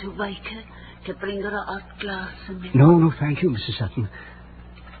I ought to wake her to bring her a hot glass of milk? No, thank you, Mrs. Sutton.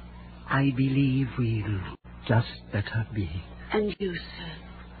 I believe we'll just let her be. And you, sir?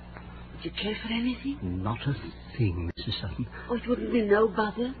 Would you care for anything? Not a thing, Mrs. Sutton. Oh, it wouldn't be no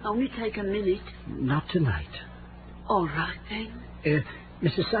bother. Only take a minute. Not tonight. All right, then.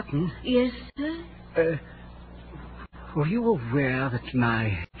 Mrs. Sutton? Yes, sir? Were you aware that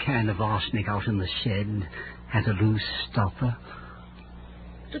my can of arsenic out in the shed had a loose stopper?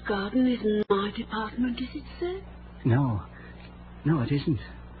 The garden isn't my department, is it, sir? No, it isn't.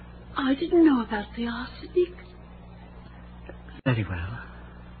 I didn't know about the arsenic. Very well.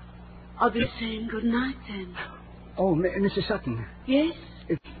 I'll be saying good night then. Oh, Mrs. Sutton. Yes?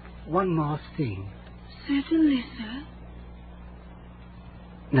 One more thing. Certainly, sir.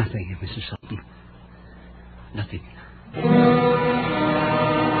 Nothing, Mrs. Sutton. Nothing.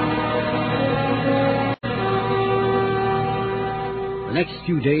 The next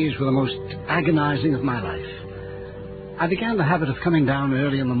few days were the most agonizing of my life. I began the habit of coming down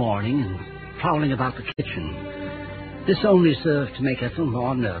early in the morning and prowling about the kitchen. This only served to make Ethel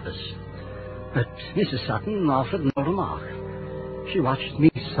more nervous. But Mrs. Sutton offered no remark. She watched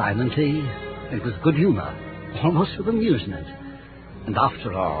me silently and with good humor, almost with amusement. And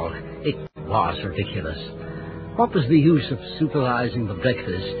after all, it was ridiculous. What was the use of supervising the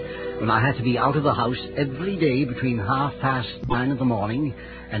breakfast when I had to be out of the house every day between 9:30 in the morning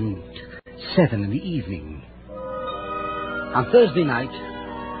and 7 in the evening? On Thursday night,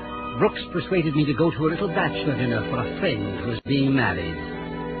 Brooks persuaded me to go to a little bachelor dinner for a friend who was being married.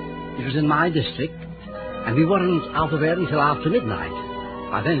 It was in my district, and we weren't out of there until after midnight.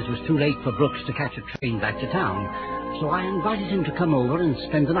 By then it was too late for Brooks to catch a train back to town, so I invited him to come over and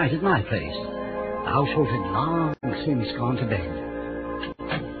spend the night at my place. The household had long since gone to bed.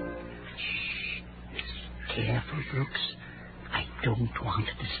 Shh. Careful, Brooks. I don't want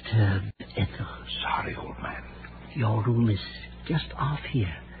to disturb Ethel. Sorry, old man. Your room is just off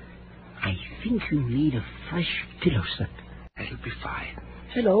here. I think you need a fresh pillow slip. That'll be fine.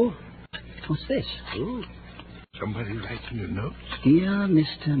 Hello. What's this? Oh, somebody writing a note? Dear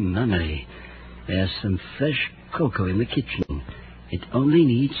Mr. Mummery, there's some fresh cocoa in the kitchen. It only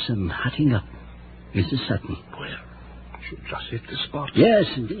needs some hotting up. Mrs. Sutton. Well, should just hit the spot. Yes,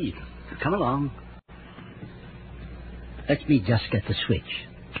 indeed. Come along. Let me just get the switch.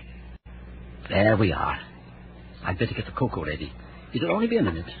 There we are. I'd better get the cocoa ready. It'll only be a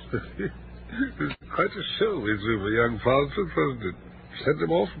minute. It's quite a show we threw for young Farnsworth, wasn't it? Sent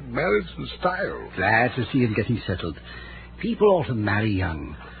him off married in style. Glad to see him getting settled. People ought to marry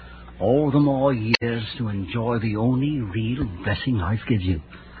young. All the more years to enjoy the only real blessing life gives you.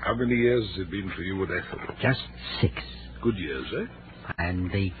 How many years has it been for you with Ethel? Just 6. Good years, eh? And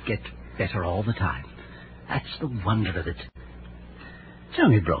they get better all the time. That's the wonder of it. Tell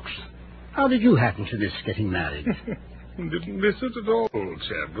me, Brooks, how did you happen to miss getting married? Didn't miss it at all, old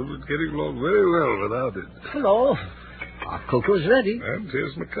chap. I was getting along very well without it. Hello. Our cocoa's ready. And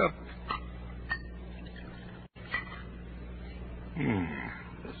here's my cup.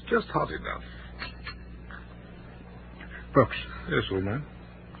 It's just hot enough. Brooks. Yes, old man?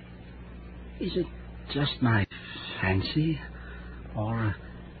 Is it just my fancy? Or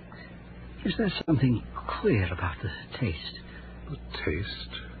is there something queer about the taste? The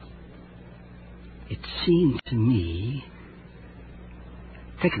taste? It seemed to me...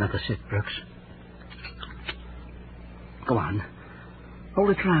 Take another sip, Brooks. Go on. Roll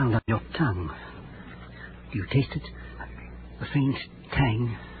it round on your tongue. Do you taste it? The faint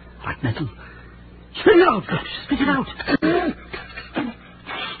tang, like metal. Spit it out, Brooks. Spit it out.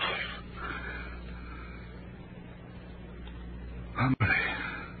 Mummery.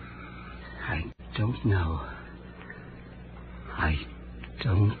 I don't know. I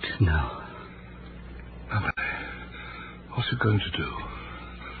don't know. Mummery, what's it going to do?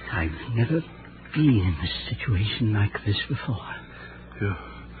 I've never been in a situation like this before. You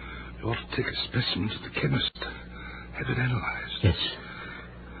ought to take a specimen to the chemist. Have it analyzed. Yes.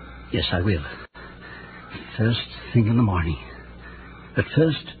 Yes, I will. First thing in the morning. But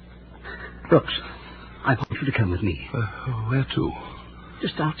first, Brooks, I want you to come with me. Where to?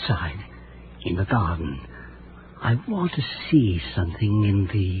 Just outside, in the garden. I want to see something in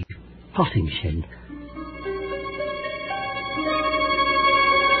the potting shed.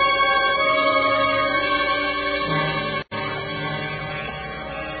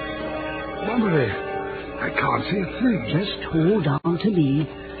 Mummery, I can't see a thing. Just hold on to me.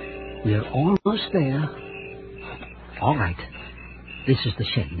 We're almost there. All right. This is the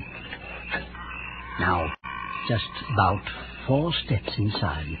shed. Now, just about 4 steps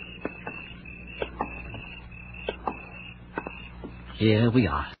inside. Here we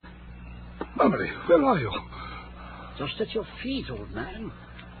are. Mummery, where are you? Just at your feet, old man.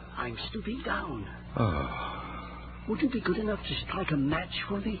 I'm stooping down. Oh. Would you be good enough to strike a match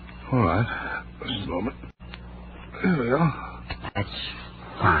for me? All right. Just a moment. There we are. That's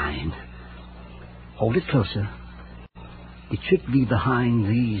fine. Hold it closer. It should be behind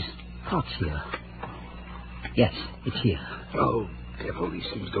these pots here. Yes, it's here. Oh, devil, these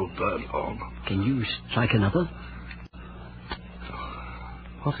things don't burn long. Can you strike another?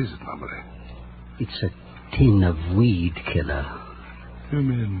 What is it, Mummery? It's a tin of weed killer. You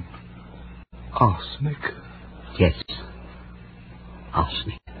mean Arsenic? Yes.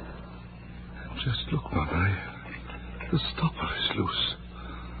 Arsenic. Just look, Mummery. The stopper is loose.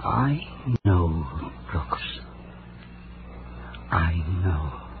 I know, Brooks. I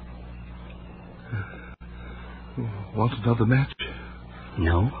know. Want another match?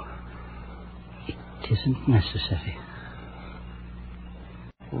 No. It isn't necessary.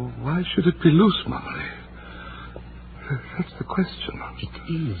 Well, why should it be loose, Mummery? That's the question. It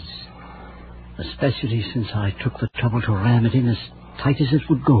is. Especially since I took the trouble to ram it in as tight as it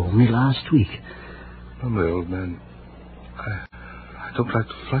would go only last week. Mummery, old man, I don't like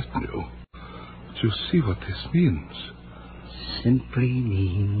to frighten you, but you see what this means. Simply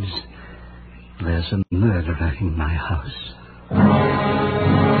means there's a murderer in my house.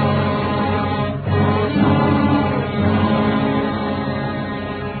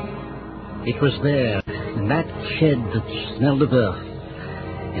 It was there, in that shed that smelled of earth,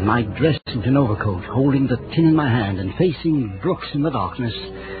 in my dressing and overcoat, holding the tin in my hand and facing Brooks in the darkness,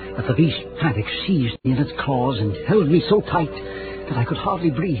 that the beast panic seized me in its claws and held me so tight that I could hardly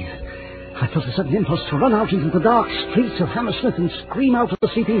breathe. I felt a sudden impulse to run out into the dark streets of Hammersmith and scream out to the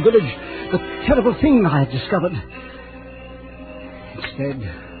sleeping village the terrible thing I had discovered. Instead,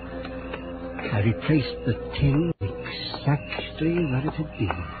 I replaced the tin exactly where it had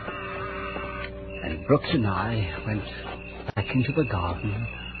been. And Brooks and I went back into the garden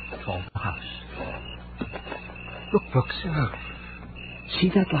toward the house. Look, Brooks. See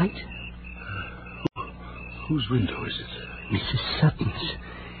that light? Whose window is it? Mrs. Sutton's.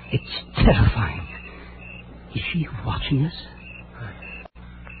 It's terrifying. Is she watching us? I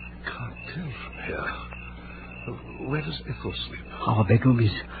can't tell from here. Where does Ethel sleep? Our bedroom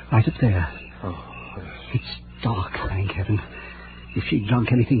is right up there. Oh, yes. It's dark, thank heaven. If she'd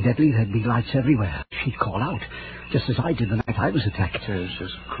drunk anything deadly, there'd be lights everywhere. She'd call out, just as I did the night I was attacked. Yes,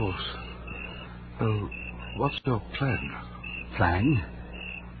 of course. Well, what's your plan? Plan?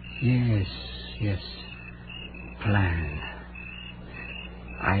 Yes. Plan.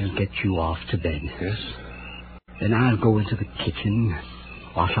 I'll get you off to bed. Yes? Then I'll go into the kitchen,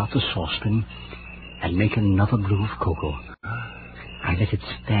 wash out the saucepan, and make another brew of cocoa. I let it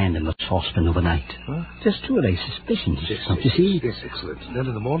stand in the saucepan overnight. Huh? Just to allay suspicions, don't you see? Yes, excellent. Then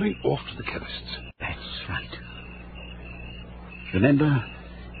in the morning, off to the chemist's. That's right. Remember,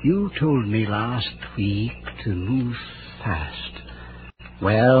 you told me last week to move fast.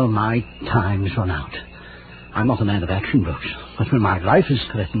 Well, my time's run out. I'm not a man of action, Brooks, but when my life is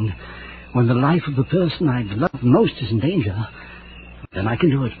threatened, when the life of the person I love most is in danger, then I can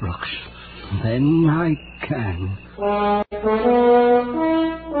do it, Brooks. Then I can.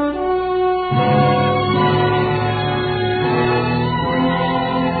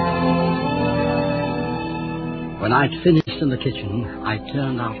 When I'd finished in the kitchen, I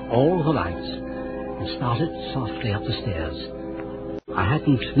turned out all the lights and started softly up the stairs. I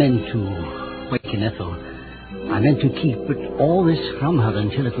hadn't meant to waken Ethel. I meant to keep all this from her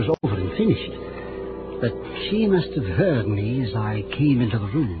until it was over and finished. But she must have heard me as I came into the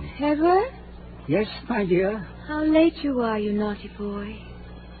room. Edward? Yes, my dear? How late you are, you naughty boy.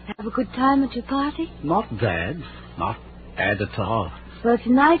 Have a good time at your party? Not bad. Not bad at all. Well,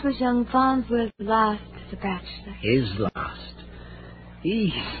 tonight was young Farnsworth's last as a bachelor. His last.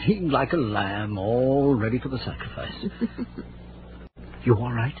 He seemed like a lamb, all ready for the sacrifice. You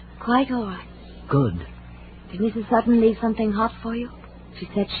all right? Quite all right. Good. Did Mrs. Sutton leave something hot for you? She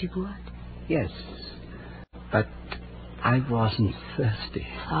said she would. Yes, but I wasn't thirsty.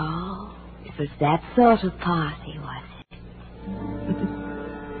 Oh, it was that sort of party, was it?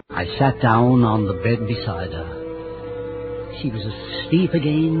 I sat down on the bed beside her. She was asleep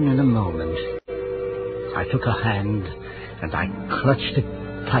again in a moment. I took her hand and I clutched it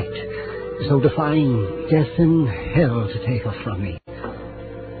tight, as though defying death and hell to take her from me.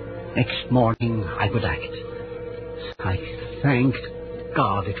 Next morning I would act. I thanked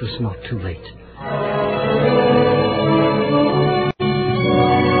God it was not too late.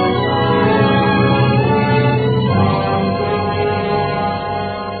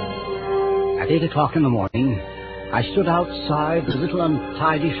 At 8 o'clock in the morning, I stood outside the little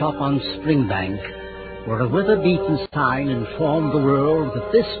untidy shop on Springbank, where a weather-beaten sign informed the world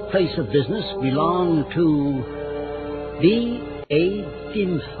that this place of business belonged to B.A.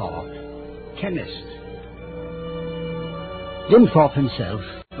 Dimthorpe, chemist. Dimthorpe himself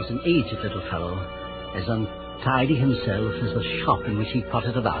was an aged little fellow, as untidy himself as the shop in which he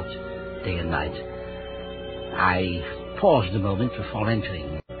pottered about day and night. I paused a moment before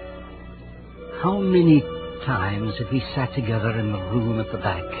entering. How many times had we sat together in the room at the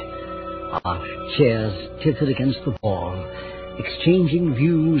back, our chairs tilted against the wall, exchanging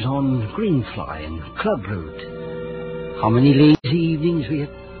views on Greenfly and Club Route. How many lazy evenings we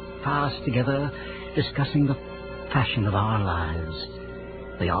had passed together discussing the passion of our lives,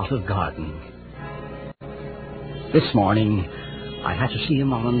 the art of gardening. This morning, I had to see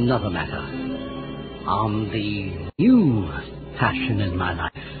him on another matter, on the new passion in my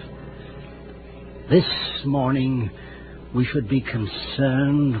life. This morning, we should be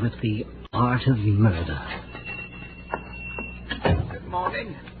concerned with the art of murder. Good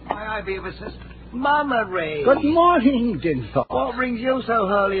morning. May I be of assistance? Mama Ray. Good morning, Dinthorpe. What brings you so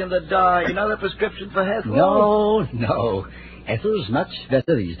early in the day? You know the prescription for Ethel? No. Ethel's much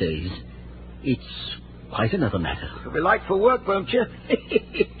better these days. It's quite another matter. You'll be late for work, won't you?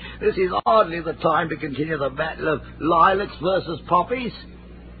 This is hardly the time to continue the battle of lilacs versus poppies.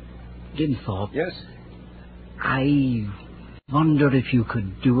 Dinthorpe. Yes? I wonder if you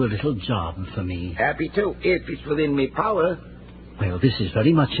could do a little job for me. Happy to, if it's within me power. Well, this is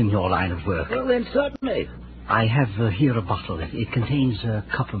very much in your line of work. Well, then, certainly. I have here a bottle. It contains a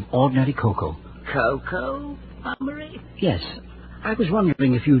cup of ordinary cocoa. Cocoa, Mama Ray? Yes. I was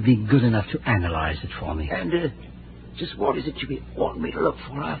wondering if you'd be good enough to analyze it for me. And, just what is it you want me to look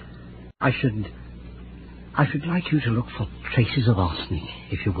for, huh? I should like you to look for traces of arsenic,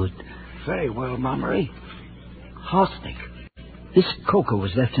 if you would. Very well, Mama Ray. Arsenic? This cocoa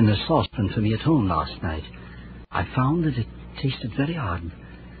was left in a saucepan for me at home last night. I found that it tasted very odd,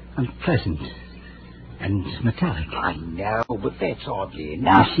 unpleasant, and metallic. I know, but that's oddly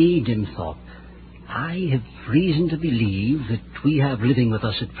enough. You see, Dinthorpe, I have reason to believe that we have living with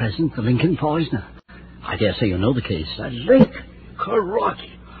us at present the Lincoln poisoner. I dare say you know the case. The Lincoln? Correct.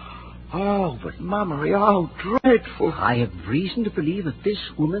 Oh, but Mama Ray, how dreadful. I have reason to believe that this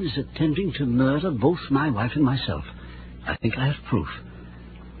woman is attempting to murder both my wife and myself. I think I have proof.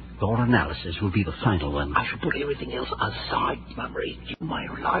 Your analysis will be the final one. I shall put everything else aside, Mama Ray. You may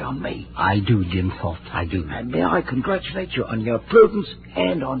rely on me. I do, Dinthorpe, I do. And may I congratulate you on your prudence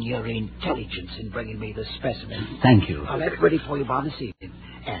and on your intelligence in bringing me the specimen. Thank you. I'll have it ready for you by this evening.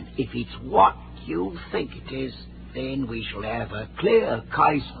 And if it's what you think it is, then we shall have a clear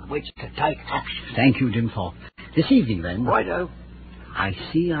case on which to take action. Thank you, Dinthorpe. This evening, then. Righto. I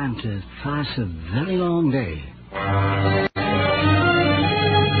see I'm to pass a very long day.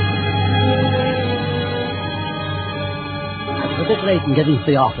 A bit late in getting to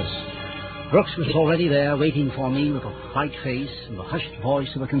the office. Brooks was already there waiting for me with a white face and the hushed voice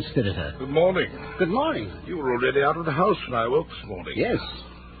of a conspirator. Good morning. Good morning. You were already out of the house when I woke this morning. Yes.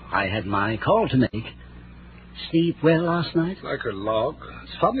 I had my call to make. Sleep well last night? Like a log.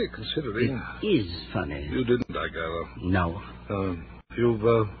 It's funny considering. It is funny. You didn't, I gather. No.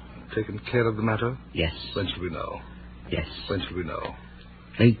 You've taken care of the matter? Yes. When shall we know? Yes. When shall we know?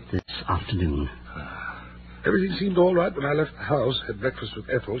 Late this afternoon. Everything seemed all right when I left the house, had breakfast with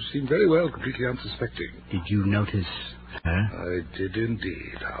Ethel. She seemed very well, completely unsuspecting. Did you notice her? I did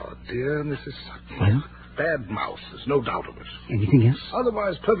indeed. Our dear Mrs. Sutton. Well? Bad mouth, there's no doubt of it. Anything else?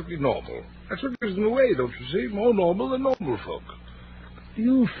 Otherwise perfectly normal. That's what gives them away, don't you see? More normal than normal folk. Do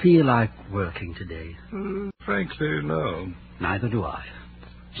you feel like working today? Frankly, no. Neither do I.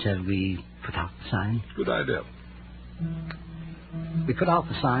 Shall we put out the sign? Good idea. We put out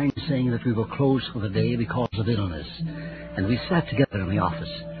the sign saying that we were closed for the day because of illness, and we sat together in the office.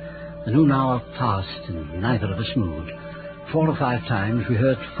 The noon hour passed, and neither of us moved. 4 or 5 times we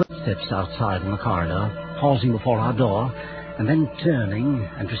heard footsteps outside in the corridor, pausing before our door, and then turning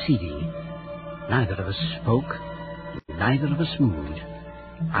and receding. Neither of us spoke, neither of us moved.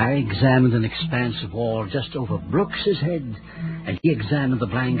 I examined an expanse of wall just over Brooks's head, and he examined the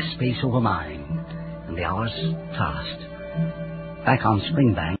blank space over mine, and the hours passed. Back on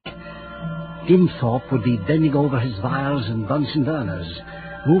Springbank, Dinthorpe would be bending over his vials and Bunsen burners,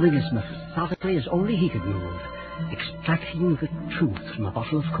 moving as methodically as only he could move, extracting the truth from a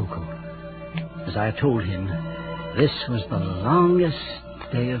bottle of cocoa. As I told him, this was the longest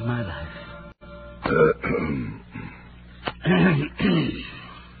day of my life.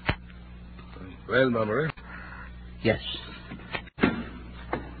 Well, Mama Ray? Yes.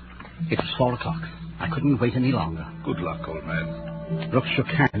 It was 4 o'clock. I couldn't wait any longer. Good luck, old man. Brooks shook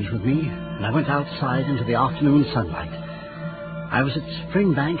hands with me, and I went outside into the afternoon sunlight. I was at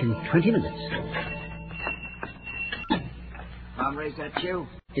Springbank in 20 minutes. Mama, is that you?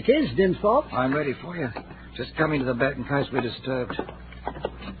 It is, Dinthorpe. I'm ready for you. Just come into the back in case we're disturbed.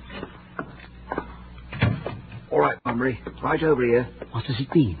 All right, Mummery. Right over here. What does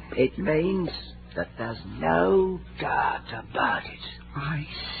it mean? It means that there's no doubt about it. I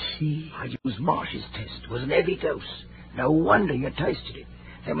see. I used Marsh's test. It was an heavy dose. No wonder you tasted it.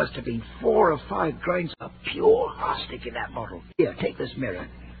 There must have been 4 or 5 grains of pure arsenic in that bottle. Here, take this mirror.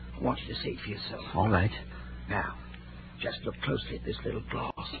 I want you to see it for yourself. All right. Now, just look closely at this little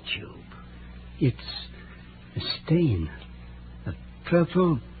glass tube. It's a stain. A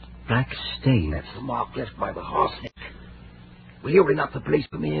purple black stain. That's the mark left by the arsenic. Will you ring up the police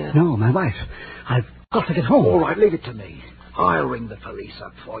for me here? No, my wife. I've got to get home. All right, leave it to me. I'll ring the police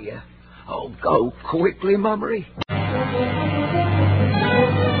up for you. Oh, go quickly, Mummery.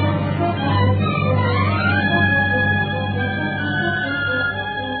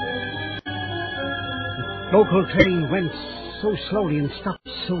 Local train went so slowly and stopped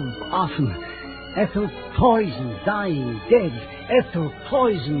so often. Ethel poisoned, dying, dead. Ethel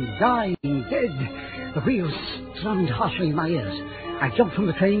poisoned, dying, dead. The wheels strummed harshly in my ears. I jumped from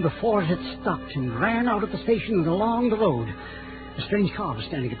the train before it had stopped and ran out of the station and along the road. A strange car was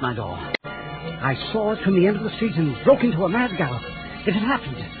standing at my door. I saw it from the end of the street and broke into a mad gallop. It had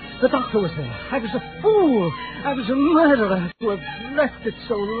happened. The doctor was there. I was a fool. I was a murderer to have left it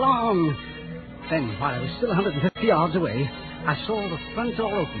so long. Then, while I was still 150 yards away, I saw the front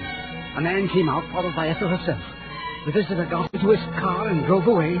door open. A man came out, followed by Ethel herself. The visitor got into his car and drove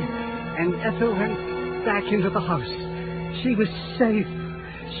away, and Ethel went back into the house. She was safe.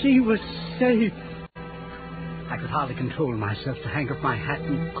 She was safe. I could hardly control myself to hang up my hat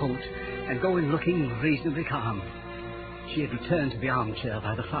and coat and go in looking reasonably calm. She had returned to the armchair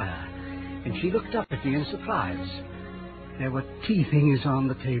by the fire, and she looked up at me in surprise. There were tea things on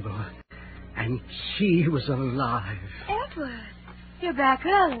the table, and she was alive. Edward, you're back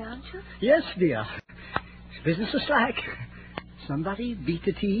early, aren't you? Yes, dear. Business was slack. Somebody beat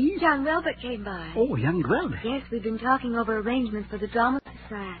the tea? Young Welbert came by. Oh, young Welbert. Yes, we've been talking over arrangements for the drama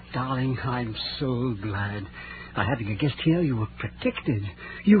society. Darling, I'm so glad. By having a guest here, you were protected.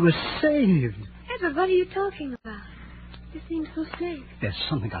 You were saved. Edward, what are you talking about? You seem so safe. There's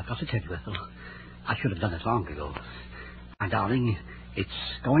something I've got to tell you, Ethel. I should have done it long ago. My darling, it's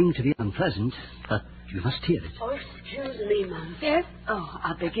going to be unpleasant, but you must hear it. Oh, excuse me, Mum. Yes? Oh,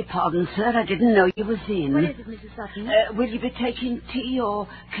 I beg your pardon, sir. I didn't know you was in. What is it, Mrs. Sutton? Will you be taking tea, or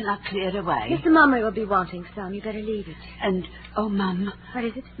can I clear away? Mr. Mummery will be wanting some. You better leave it. And, oh, Mum. What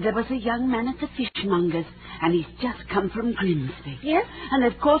is it? There was a young man at the fishmonger's, and he's just come from Grimsby. Yes? And,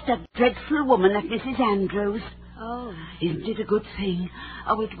 of course, that dreadful woman at Mrs. Andrews. Oh. Isn't it a good thing?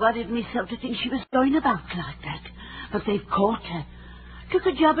 Oh, it worried me so to think she was going about like that. But they've caught her. Took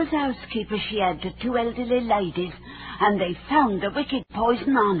a job as housekeeper she had to 2 elderly ladies, and they found the wicked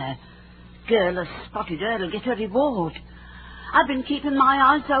poison on her. Girl has spotted her'll get a reward. I've been keeping my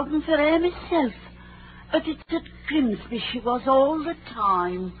eyes open for her myself, but it's at Grimsby she was all the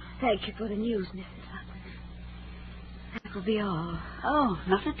time. Thank you for the news, Mrs. Sutton. That will be all. Oh,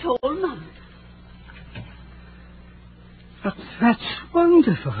 not at all, Mum. But that's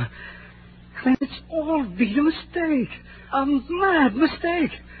wonderful. Then it's all been a mistake. A mad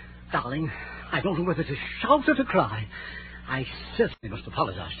mistake. Darling, I don't know whether to shout or to cry. I certainly must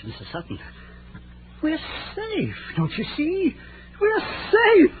apologize to Mrs. Sutton. We're safe, don't you see? We're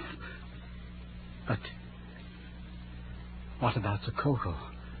safe. But what about the cocoa?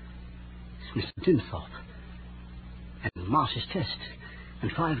 It's Mr. Dimthorpe. And Marsh's test.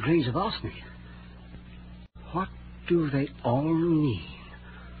 And 5 grains of arsenic. What do they all mean?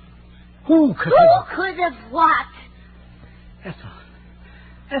 Who could have what? Ethel.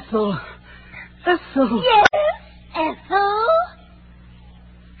 Ethel. Ethel. Yes, Ethel?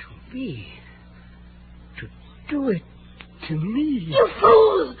 To me. To do it to me. You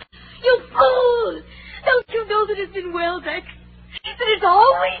fool! You fool! Don't you know that it's in Welbeck? That it's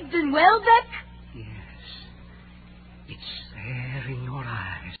always been Welbeck? Yes. It's there in your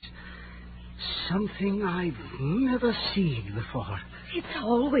eyes. Something I've never seen before. It's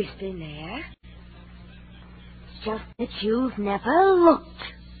always been there. It's just that you've never looked.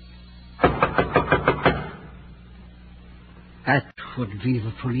 That would be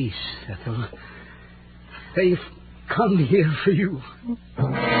the police, Ethel. They've come here for you.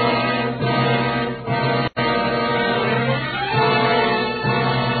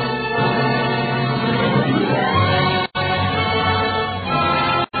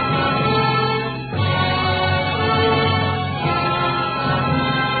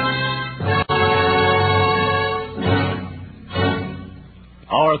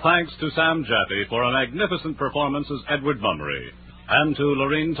 Our thanks to Sam Jaffe for a magnificent performance as Edward Mummery, and to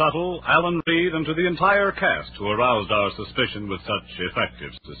Lorene Tuttle, Alan Reed, and to the entire cast who aroused our suspicion with such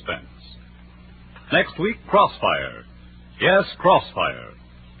effective suspense. Next week, Crossfire. Yes, Crossfire.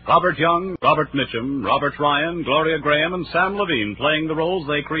 Robert Young, Robert Mitchum, Robert Ryan, Gloria Graham, and Sam Levine playing the roles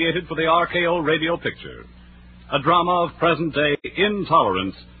they created for the RKO radio picture. a drama of present-day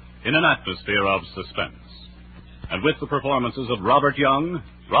intolerance in an atmosphere of suspense. And with the performances of Robert Young,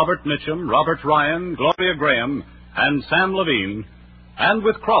 Robert Mitchum, Robert Ryan, Gloria Graham, and Sam Levine, and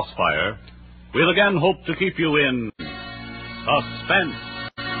with Crossfire, we'll again hope to keep you in suspense.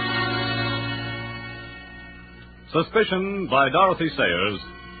 Suspicion by Dorothy Sayers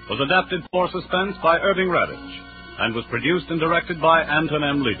was adapted for suspense by Irving Radich and was produced and directed by Anton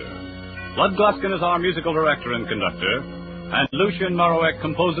M. Leader. Lud Gluskin is our musical director and conductor, and Lucien Moraweck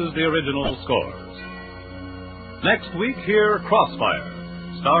composes the original scores. Next week, hear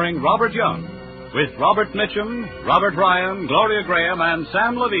Crossfire, starring Robert Young, with Robert Mitchum, Robert Ryan, Gloria Graham, and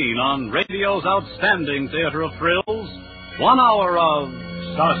Sam Levine on radio's outstanding theater of thrills, 1 hour of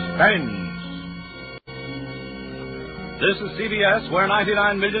suspense. This is CBS, where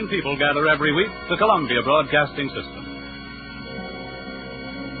 99 million people gather every week, the Columbia Broadcasting System.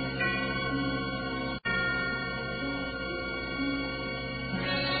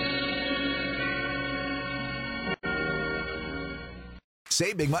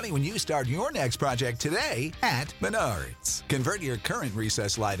 Save big money when you start your next project today at Menards. Convert your current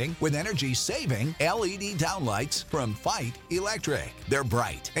recessed lighting with energy-saving LED downlights from Fight Electric. They're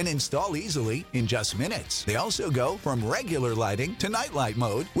bright and install easily in just minutes. They also go from regular lighting to nightlight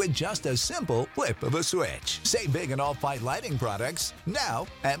mode with just a simple flip of a switch. Save big on all Fight lighting products now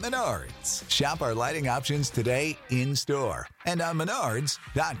at Menards. Shop our lighting options today in-store and on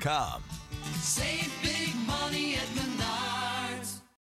Menards.com. Save big